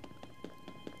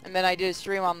 And then I did a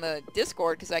stream on the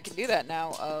Discord, because I can do that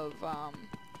now, of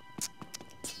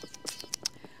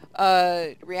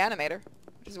Reanimator,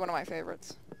 which is one of my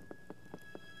favorites.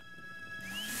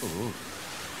 Ooh.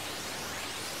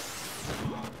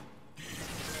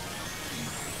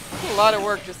 It's a lot of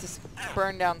work just to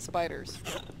burn down spiders. I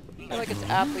feel like it's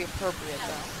aptly appropriate,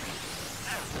 though.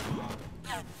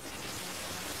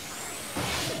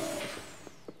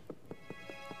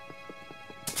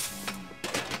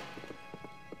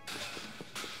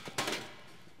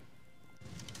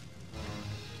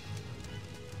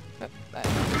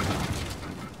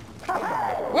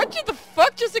 What the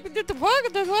fuck just did the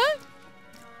fuck?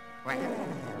 What?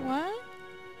 What?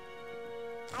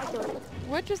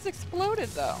 What just exploded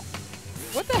though?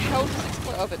 What the hell just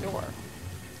exploded? Oh, the door.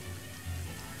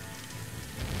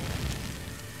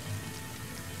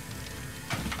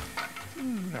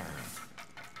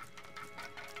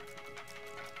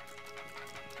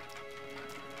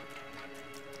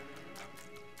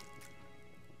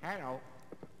 Hello.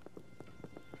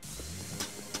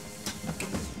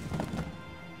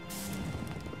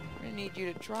 I need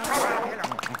you to try.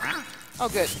 Hello. Oh,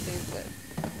 good. He's dead.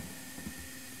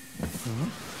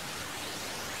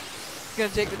 He's gonna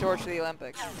take the torch to the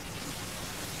Olympics.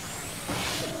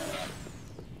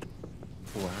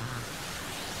 Wow.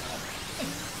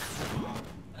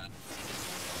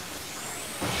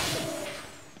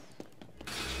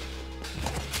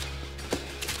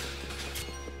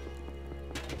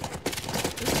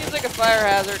 This seems like a fire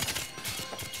hazard.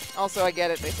 Also, I get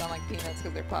it. They sound like peanuts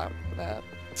because they're popcorn peanuts.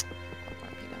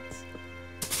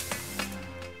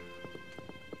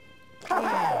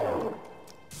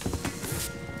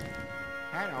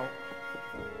 Hello.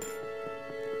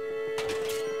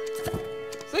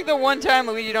 It's like the one time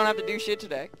Luigi don't have to do shit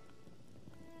today.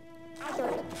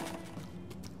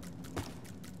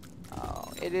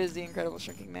 Oh, it is the Incredible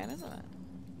Shrinking Man, isn't it?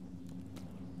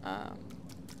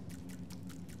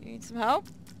 You need some help?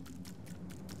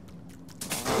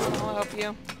 I'll help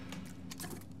you.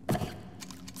 I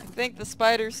think the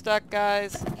spider's stuck,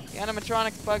 guys. The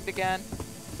animatronic's bugged again.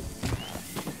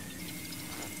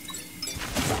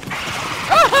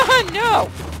 no!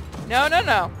 No, no,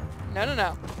 no. No, no,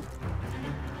 no.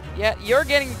 Yeah, you're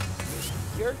getting...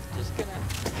 You're just gonna...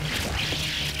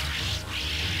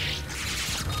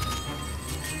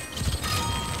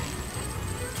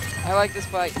 I like this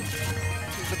fight.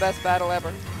 This is the best battle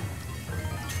ever.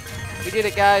 We did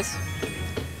it, guys.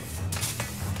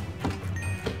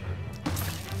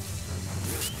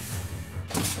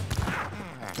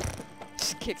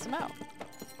 Just kicks him out.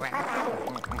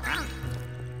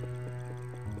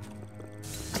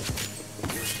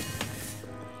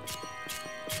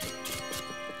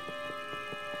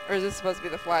 Or is this supposed to be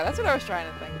the fly? That's what I was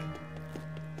trying to think.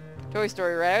 Toy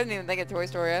Story, right? I didn't even think of Toy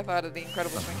Story. I thought of the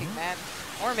Incredible Shrinking Man.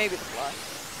 Or maybe the fly.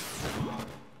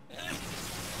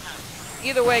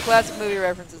 Either way, classic movie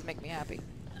references make me happy.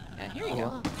 Yeah, here you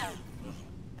go.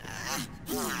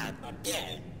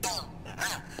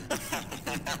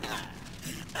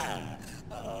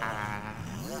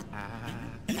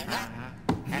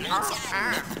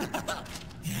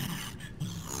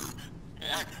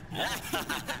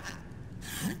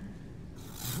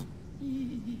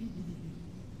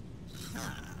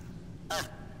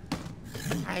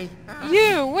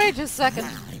 You, wait a second.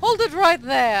 Hold it right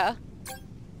there.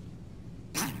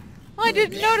 I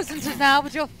didn't notice until now,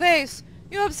 but your face,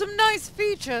 you have some nice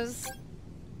features.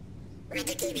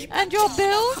 And your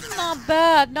build? Not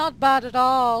bad, not bad at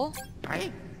all.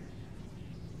 I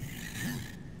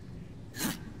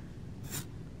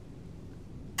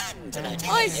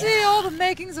see all the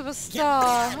makings of a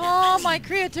star. Oh, my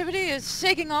creativity is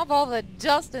shaking off all the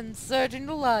dust and surging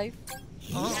to life.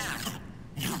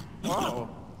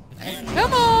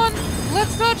 Come on,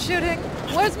 let's start shooting.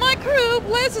 Where's my crew?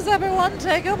 Places, everyone.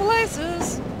 Take your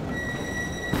places.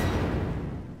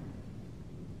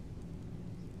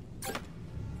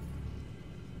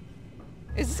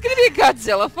 Is this gonna be a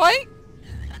Godzilla fight?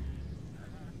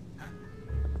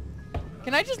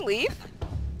 Can I just leave?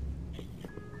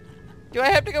 Do I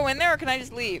have to go in there or can I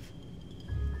just leave?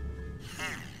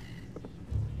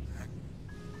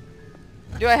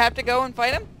 Do I have to go and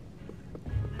fight him?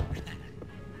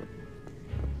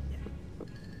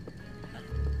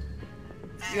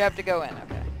 You have to go in,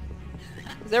 okay.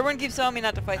 Because everyone keeps telling me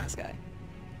not to fight this guy.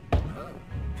 No.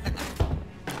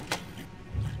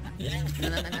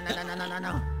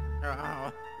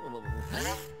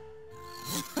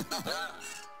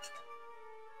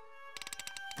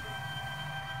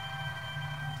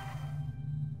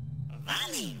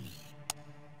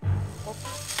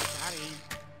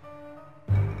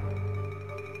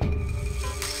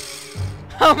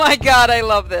 Oh my god, I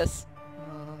love this.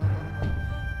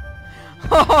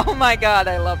 Oh my god,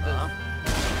 I love this.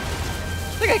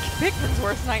 It's like a Pikmin's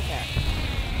worst nightmare.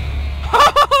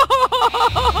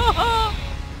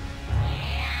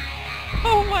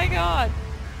 Oh my god.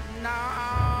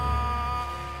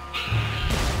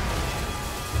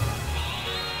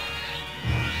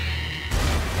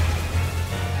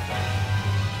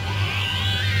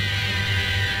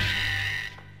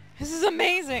 This is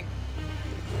amazing.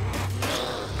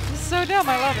 This is so dumb,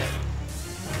 I love it.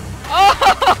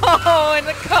 Oh, and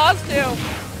the costume.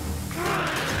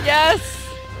 Yes.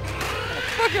 How the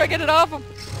fuck do I get it off him?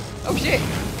 Oh shit.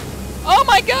 Oh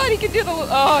my god, he can do the...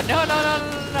 Oh, no.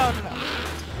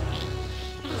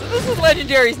 So this is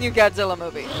Legendary's new Godzilla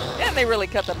movie. And they really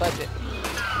cut the budget.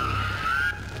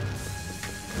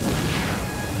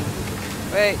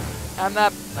 Wait, I'm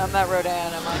not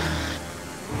Rodan, am I?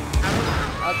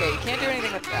 Okay, you can't do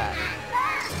anything with that.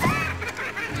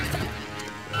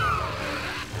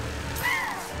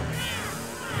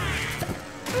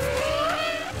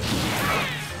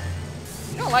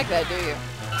 You don't like that, do you?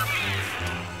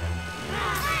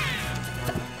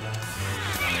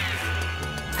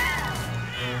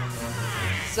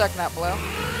 Suck, not blow. I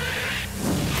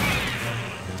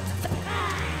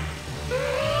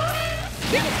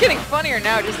think it's getting funnier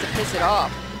now just to piss it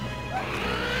off.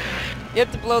 You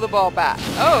have to blow the ball back.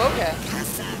 Oh, okay.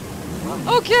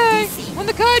 Okay, when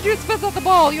the kaiju spits out the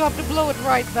ball, you have to blow it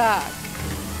right back.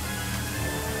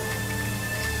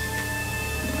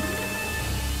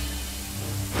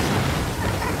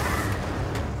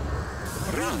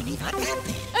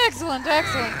 Excellent,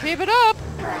 excellent. Keep it up.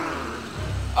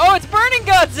 Oh, it's burning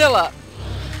Godzilla!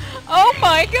 Oh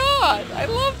my god! I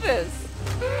love this!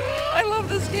 I love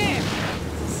this game.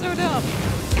 This is so dumb.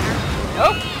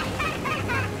 Nope.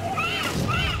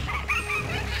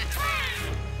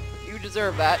 You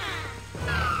deserve that.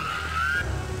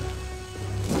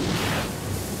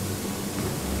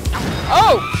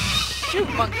 Oh! Shoot,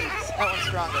 monkeys. That one's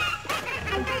stronger.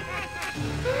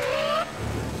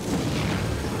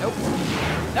 Nope.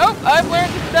 Nope, I've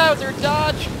learned to Bowser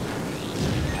dodge.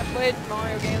 I played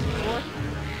Mario games before.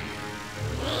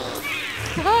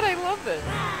 God, I love this.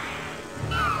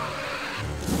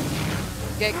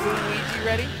 Get Luigi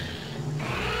ready.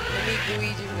 Let me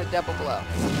Luigi with a double blow.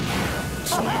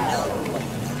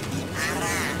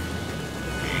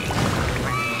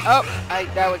 Oh,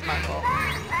 that was my fault.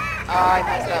 I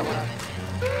messed that one up.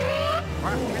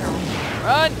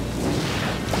 Run!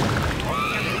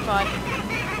 It'll be fine.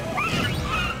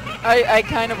 I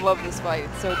kind of love this fight.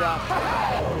 It's so dumb.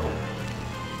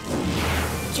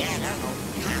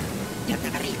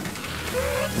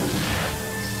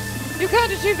 You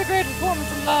can't achieve the great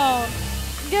performance alone.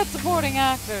 Get supporting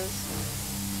actors.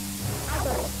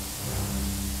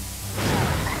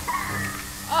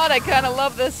 Odd, I kind of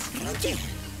love this.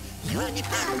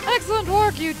 Excellent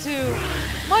work, you two.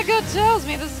 My gut tells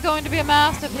me this is going to be a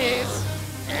masterpiece.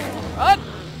 Run!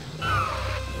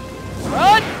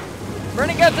 Run!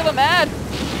 Burning Godzilla mad!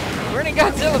 Burning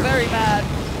Godzilla very mad.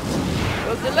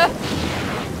 Godzilla!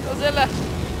 Godzilla!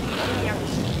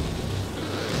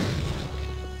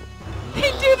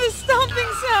 They do the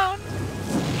stomping sound.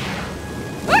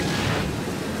 Look!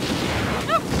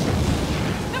 Nope.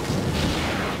 Nope.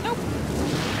 Nope.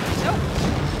 Nope.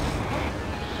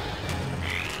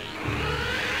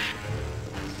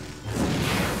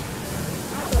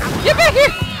 Get back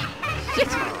here! Shit.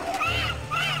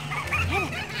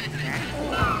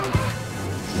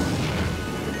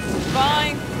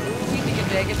 Fine. We can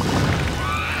take it. I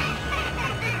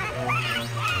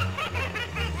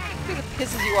think it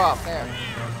pisses you off there.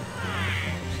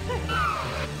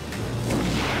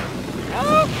 No!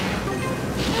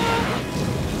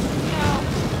 No.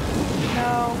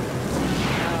 No.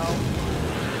 No.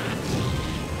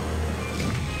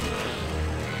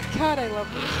 God, I love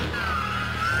this.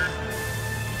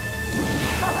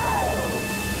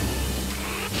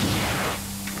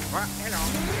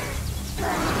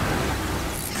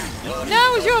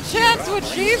 Now is your chance to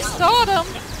achieve stardom.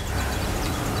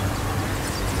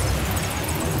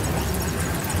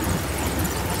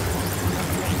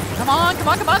 Come on, come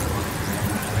on, come on.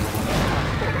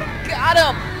 Got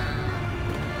him!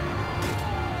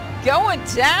 Going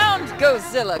down,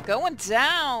 Godzilla, going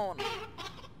down.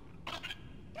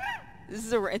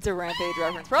 It's a Rampage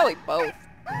reference, probably both.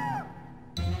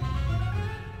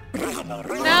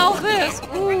 Now this,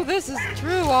 ooh, this is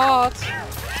true art.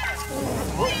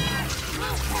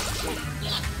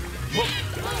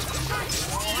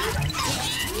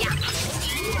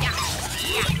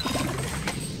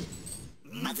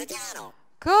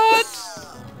 Good.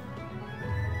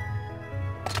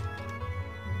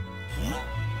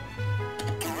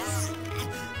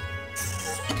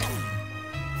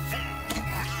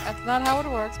 That's not how it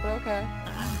works, but okay.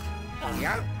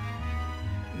 Yeah.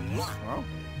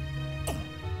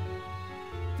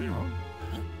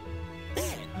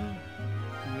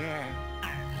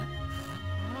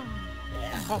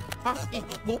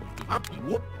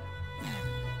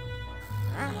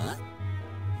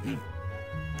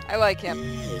 I like him.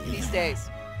 He stays.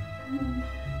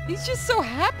 He's just so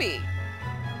happy.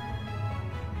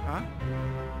 Huh?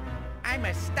 I'm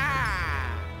a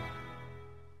star.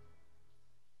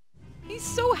 He's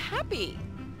so happy.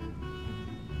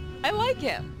 I like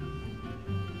him.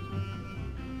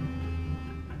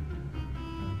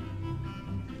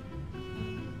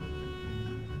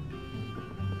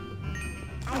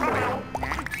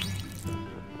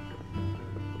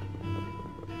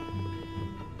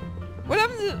 What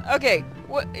happens if, okay,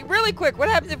 really quick, what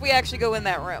happens if we actually go in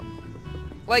that room?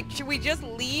 Like, should we just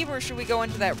leave or should we go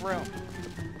into that room?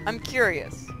 I'm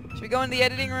curious. Should we go in the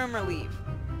editing room or leave?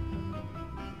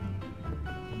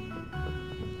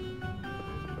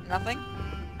 Nothing?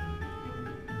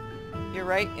 You're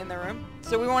right, in the room.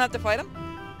 So we won't have to fight him?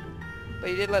 But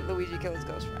you did let Luigi kill his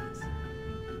ghost friends.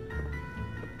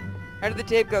 How did the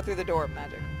tape go through the door of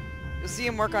magic? You'll see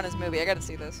him work on his movie. I gotta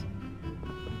see this.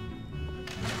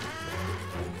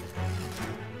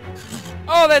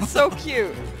 Oh, that's so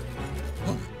cute!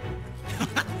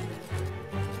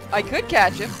 I could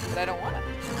catch him, but I don't want to.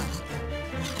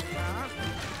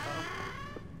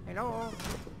 Hello.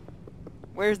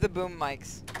 Where's the boom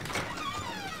mics?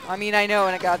 I mean, I know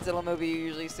in a Godzilla movie you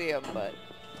usually see them, but...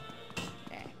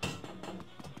 eh.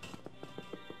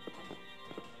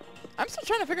 I'm still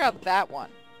trying to figure out that one.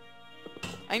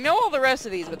 I know all the rest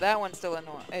of these, but that one's still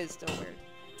is still weird.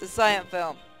 It's a silent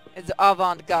film. It's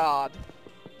avant-garde.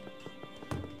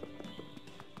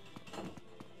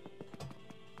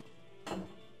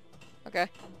 Okay.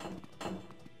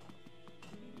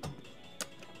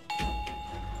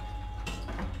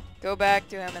 Go back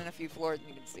to him in a few floors and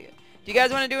you can see it. Do you guys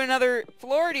want to do another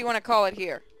floor or do you want to call it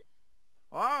here?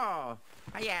 Oh,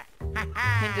 yeah. Hint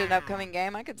at an upcoming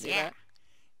game? I could see Yeah. that.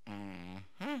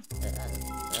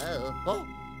 Oh.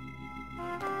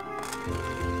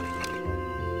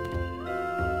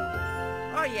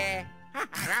 Oh yeah.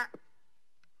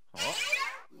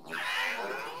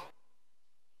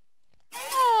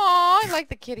 Oh, I like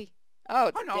the kitty. Oh,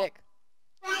 it's Oh, a no. dick.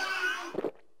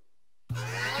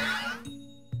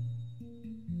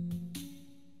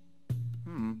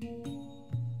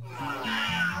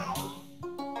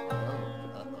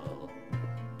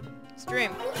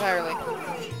 Stream, entirely.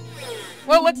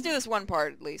 Well, let's do this one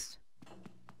part at least.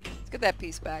 Let's get that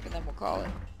piece back and then we'll call it.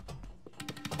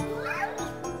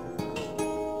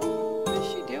 What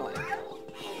is she doing?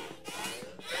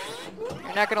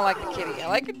 You're not gonna like the kitty. I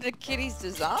like the kitty's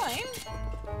design.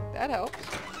 That helps.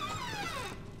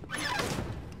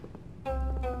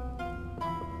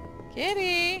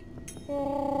 Kitty!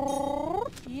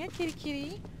 Yeah, kitty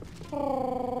kitty.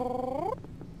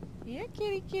 Yeah,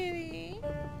 kitty kitty.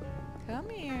 Come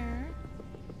here.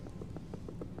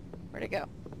 Where'd it go?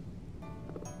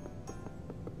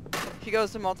 She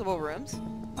goes to multiple rooms?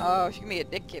 Oh, she can be a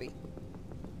dick kitty.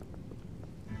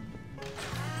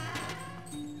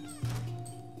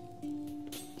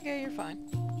 Okay, you're fine.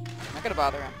 Not gonna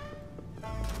bother him.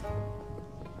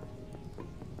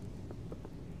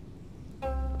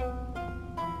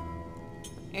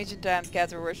 Ancient times,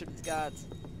 cats were worshipped as gods.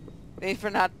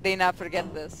 They not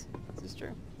forget this. This is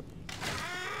true.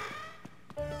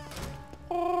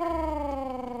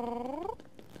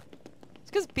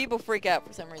 It's because people freak out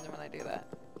for some reason when I do that.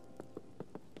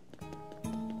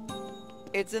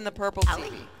 It's in the purple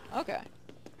TV. Okay.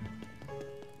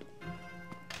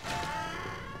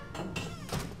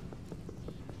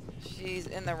 She's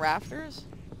in the rafters?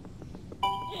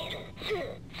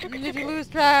 Did you lose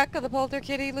track of the polter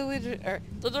kitty, Luigi?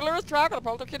 Did you lose track of the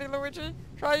polter kitty, Luigi?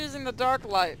 Try using the dark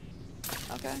light.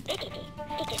 Okay.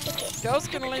 Ghosts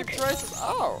can leave traces.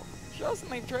 Oh, ghosts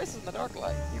can leave traces in the dark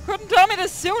light. You couldn't tell me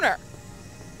this sooner.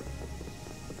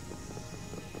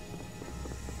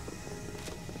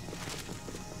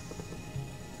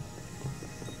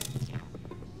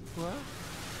 What?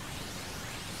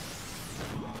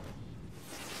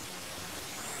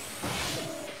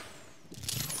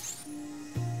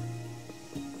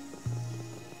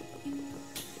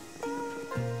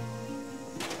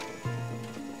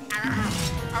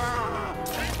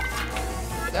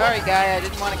 Sorry, guy, I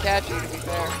didn't want to catch you, to be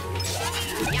fair.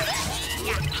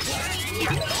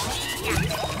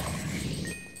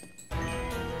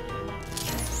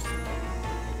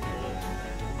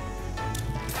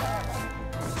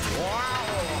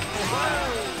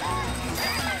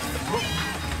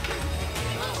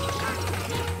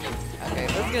 Okay,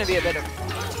 this is gonna be a bit of...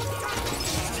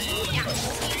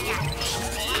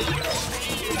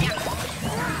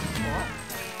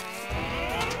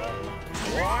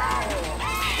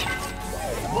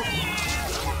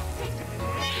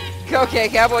 Okay,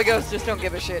 Cowboy Ghost just don't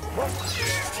give a shit.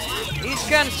 He's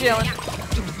kind of chilling.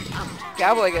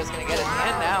 Cowboy Ghost gonna get it in the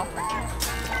end now.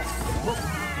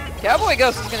 Cowboy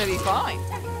Ghost is gonna be fine.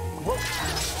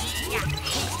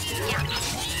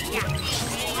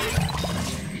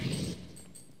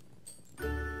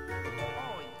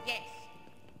 Oh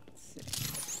yes.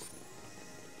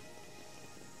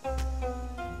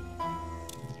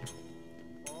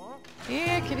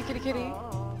 Yeah, kitty, kitty, kitty.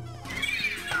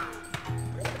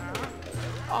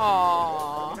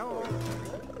 Aww. No.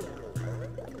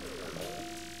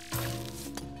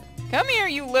 Come here,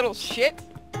 you little shit.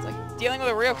 It's like dealing with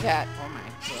a real cat. Oh my.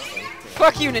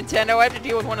 Fuck you, Nintendo. I have to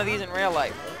deal with one of these in real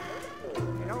life.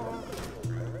 No.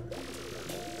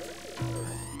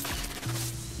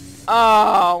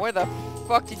 Oh, where the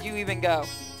fuck did you even go?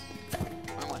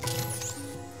 Wrong one.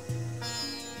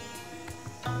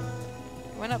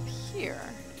 Went up here.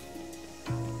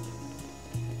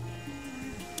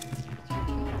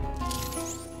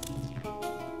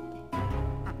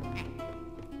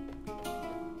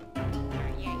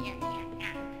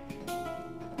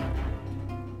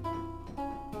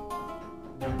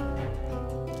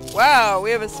 Wow,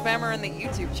 we have a spammer in the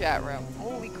YouTube chat room.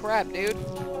 Holy crap, dude.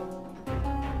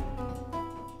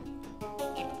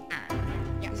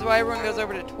 This is why everyone goes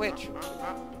over to Twitch.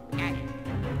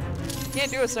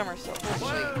 Can't do a somersault.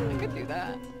 Actually, I could do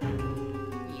that.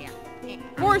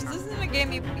 Forrest, this isn't a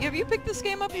game you... Have you picked this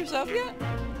game up yourself yet?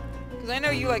 Because I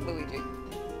know you like Luigi.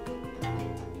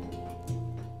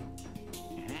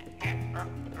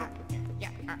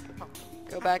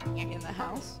 Go back in the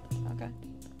house? Okay.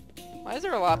 Why is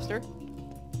there a lobster?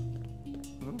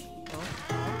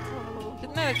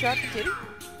 Didn't that attract the kitty?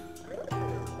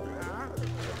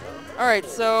 Alright,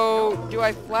 so... Do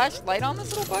I flash light on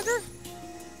this little bugger?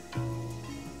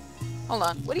 Hold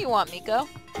on. What do you want, Miko?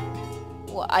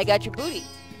 Well, I got your booty.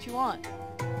 What you want?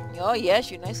 Oh, yes,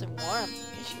 you're nice and warm.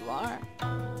 Yes, you are.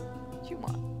 What you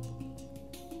want?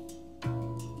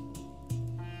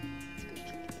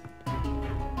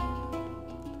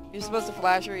 You're supposed to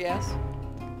flash her, yes?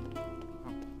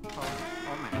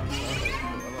 Oh man.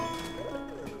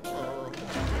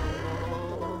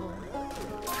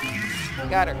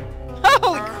 Got her.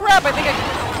 Holy crap, I think I can...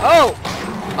 Oh!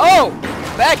 Oh!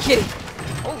 Bad kitty!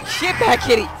 Holy shit, bad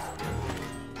kitty!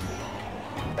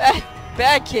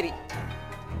 Bad kitty.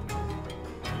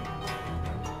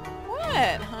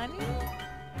 What, honey?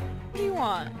 What do you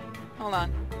want? Hold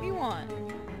on. What do you want?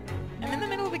 I'm in the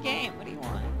middle of a game. What do you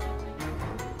want?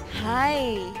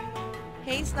 Hi.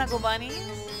 Hey, Snuggle Bunnies.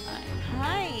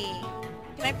 Hi.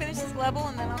 Can I finish this level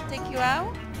and then I'll take you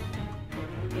out?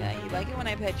 Yeah, you like it when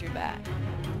I pet your back.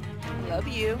 I love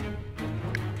you.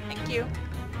 Thank you.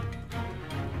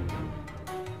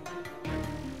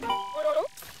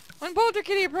 When Polter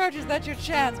Kitty approaches, that's your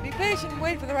chance. Be patient and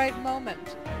wait for the right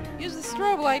moment. Use the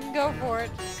strobe light and go for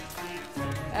it.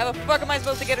 How the fuck am I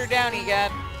supposed to get her down,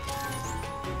 egad?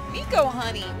 Miko,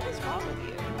 honey, what is wrong with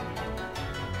you?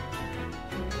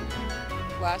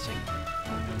 Flashing.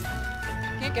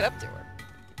 Can't get up to her.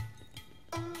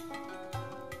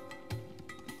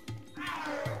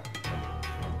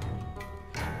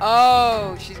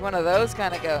 Oh, she's one of those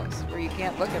kind of ghosts where you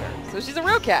can't look at her. So she's a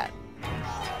real cat.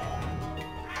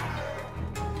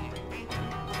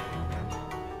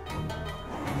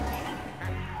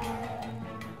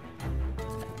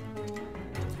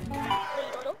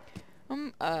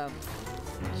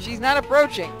 She's not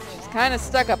approaching. She's kind of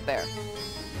stuck up there.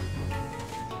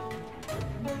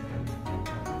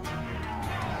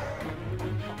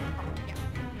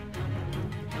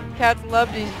 Cats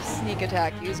love to sneak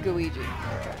attack. Use Luigi.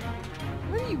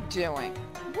 What are you doing?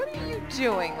 What are you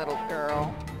doing, little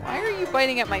girl? Why are you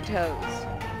biting at my toes?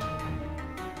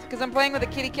 Because I'm playing with a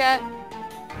kitty cat?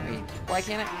 Why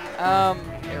can't I?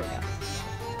 There we go.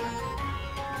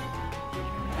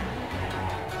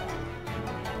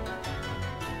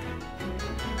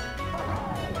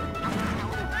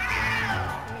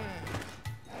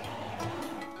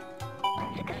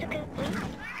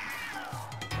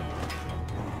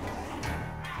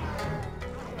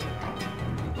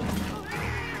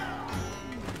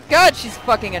 God, she's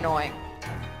fucking annoying.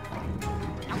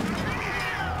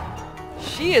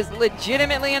 She is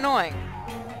legitimately annoying.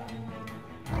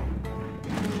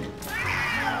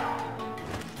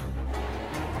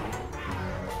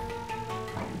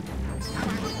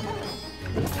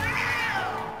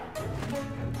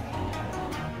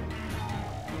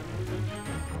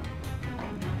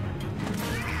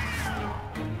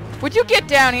 Would you get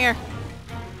down here?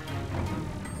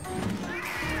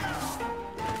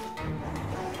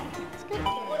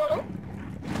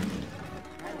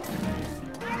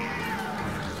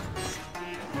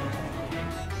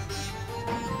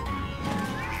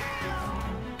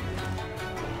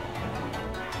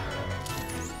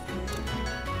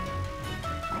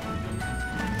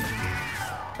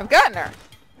 I've gotten her.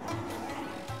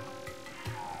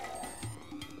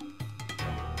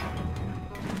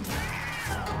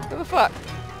 What the fuck?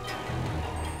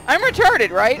 I'm retarded,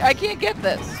 right? I can't get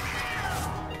this.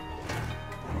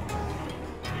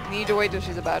 Need to wait till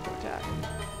she's about to attack.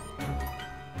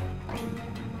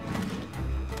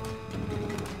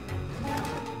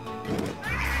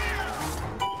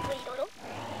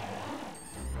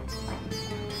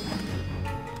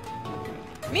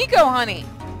 Miko, honey.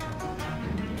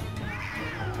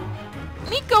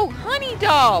 Miko, honey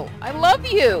doll, I love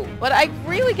you, but I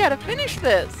really gotta finish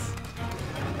this.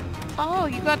 Oh,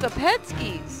 you got the pet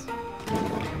skis.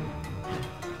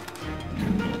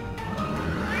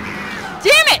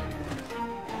 Damn it!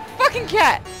 Fucking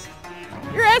cat.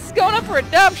 Your ass is going up for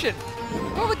adoption.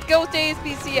 Go with Ghost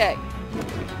ASPCA.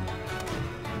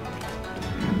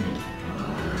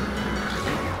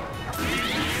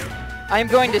 I'm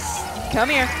going to come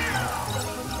here.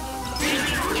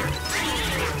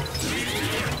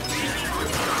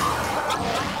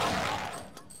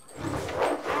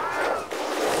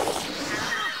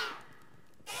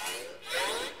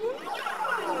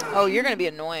 Oh, you're gonna be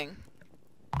annoying.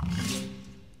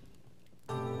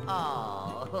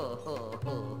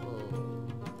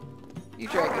 You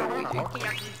drag it, Luigi.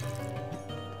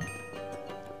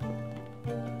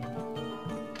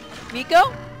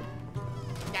 Miko?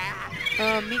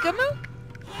 Mikamoo?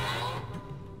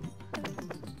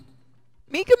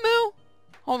 Mikamoo?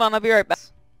 Hold on, I'll be right back.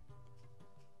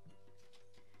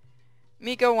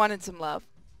 Miko wanted some love.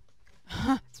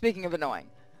 Speaking of annoying.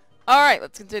 Alright,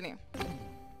 let's continue.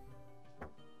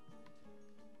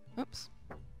 Oops.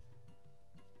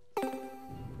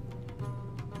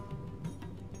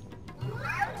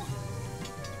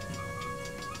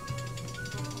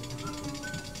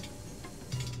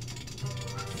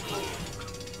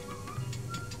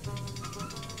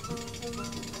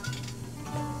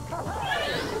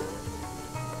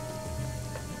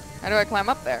 How do I climb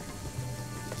up there?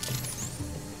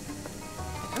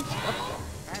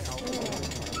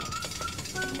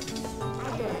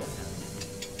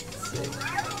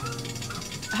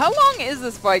 How long is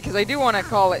this fight? Because I do want to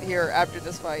call it here after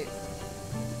this fight.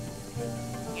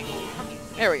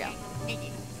 There we go.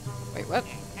 Wait, what?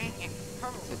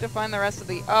 So to find the rest of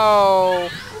the... Oh.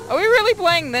 Are we really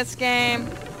playing this game?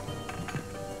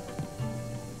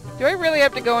 Do I really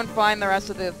have to go and find the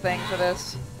rest of the thing for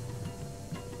this?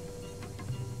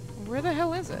 Where the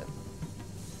hell is it?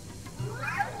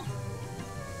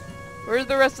 Where's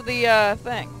the rest of the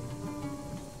thing?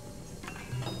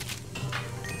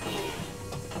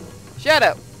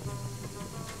 Shadow!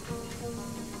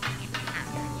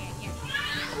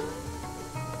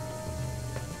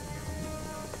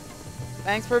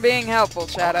 Thanks for being helpful,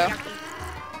 Shadow.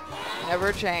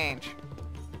 Never change.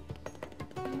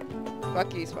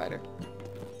 Fuck you, spider.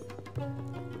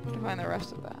 To find the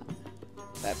rest of that.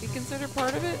 Would that be considered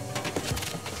part of it?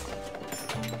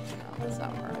 No, that's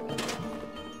not part of it.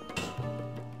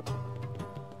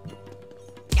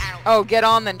 Oh, get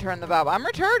on then turn the valve. I'm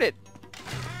retarded.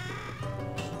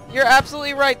 You're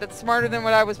absolutely right. That's smarter than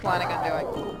what I was planning on doing.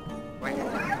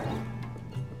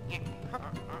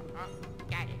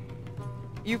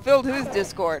 You filled whose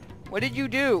Discord? What did you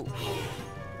do?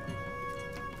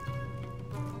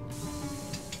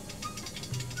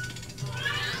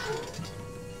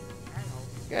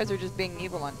 You guys are just being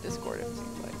evil on Discord, it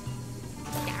seems like.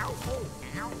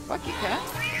 Fuck you, cat.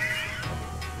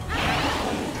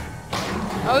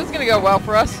 Oh, this is gonna go well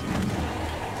for us.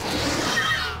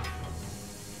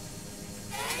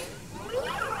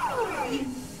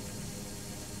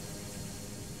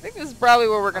 I think this is probably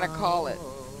what we're gonna call it.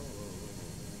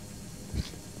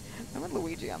 I went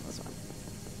Luigi on this one.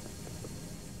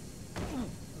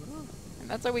 And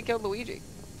that's how we killed Luigi.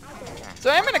 So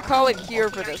I'm gonna call it here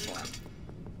for this one.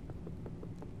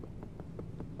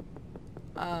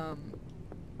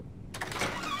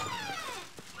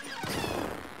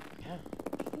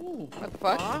 What the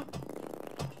fuck?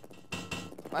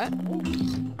 What?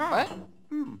 What?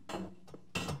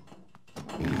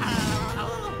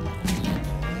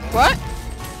 What?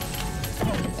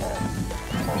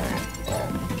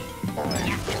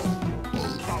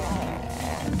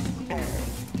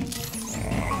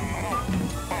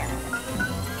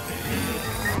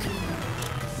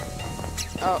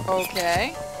 Oh,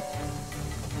 okay.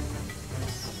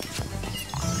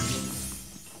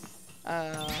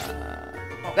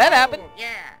 That happened. Yeah.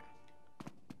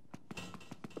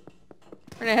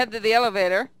 We're gonna head to the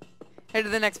elevator, head to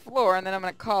the next floor, and then I'm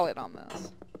gonna call it on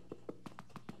this.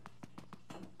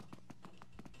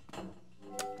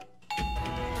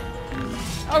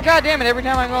 Oh god damn it, every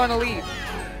time I'm going to leave.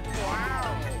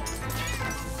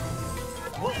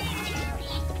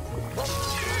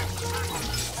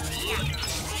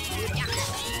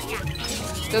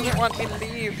 Doesn't want me to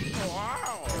leave.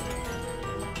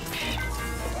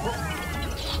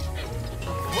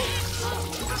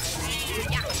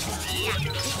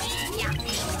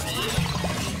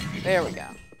 There we go.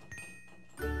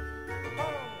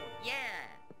 Yeah.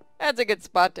 That's a good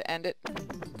spot to end it.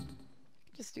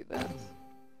 Just do this.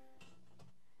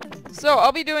 So,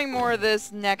 I'll be doing more of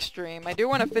this next stream. I do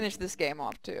want to finish this game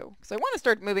off, too. Because I want to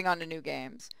start moving on to new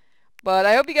games. But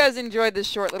I hope you guys enjoyed this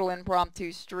short little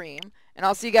impromptu stream. And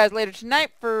I'll see you guys later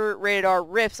tonight for Rated R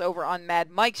Riffs over on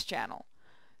Mad Mike's channel.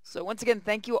 So, once again,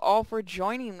 thank you all for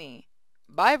joining me.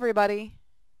 Bye, everybody.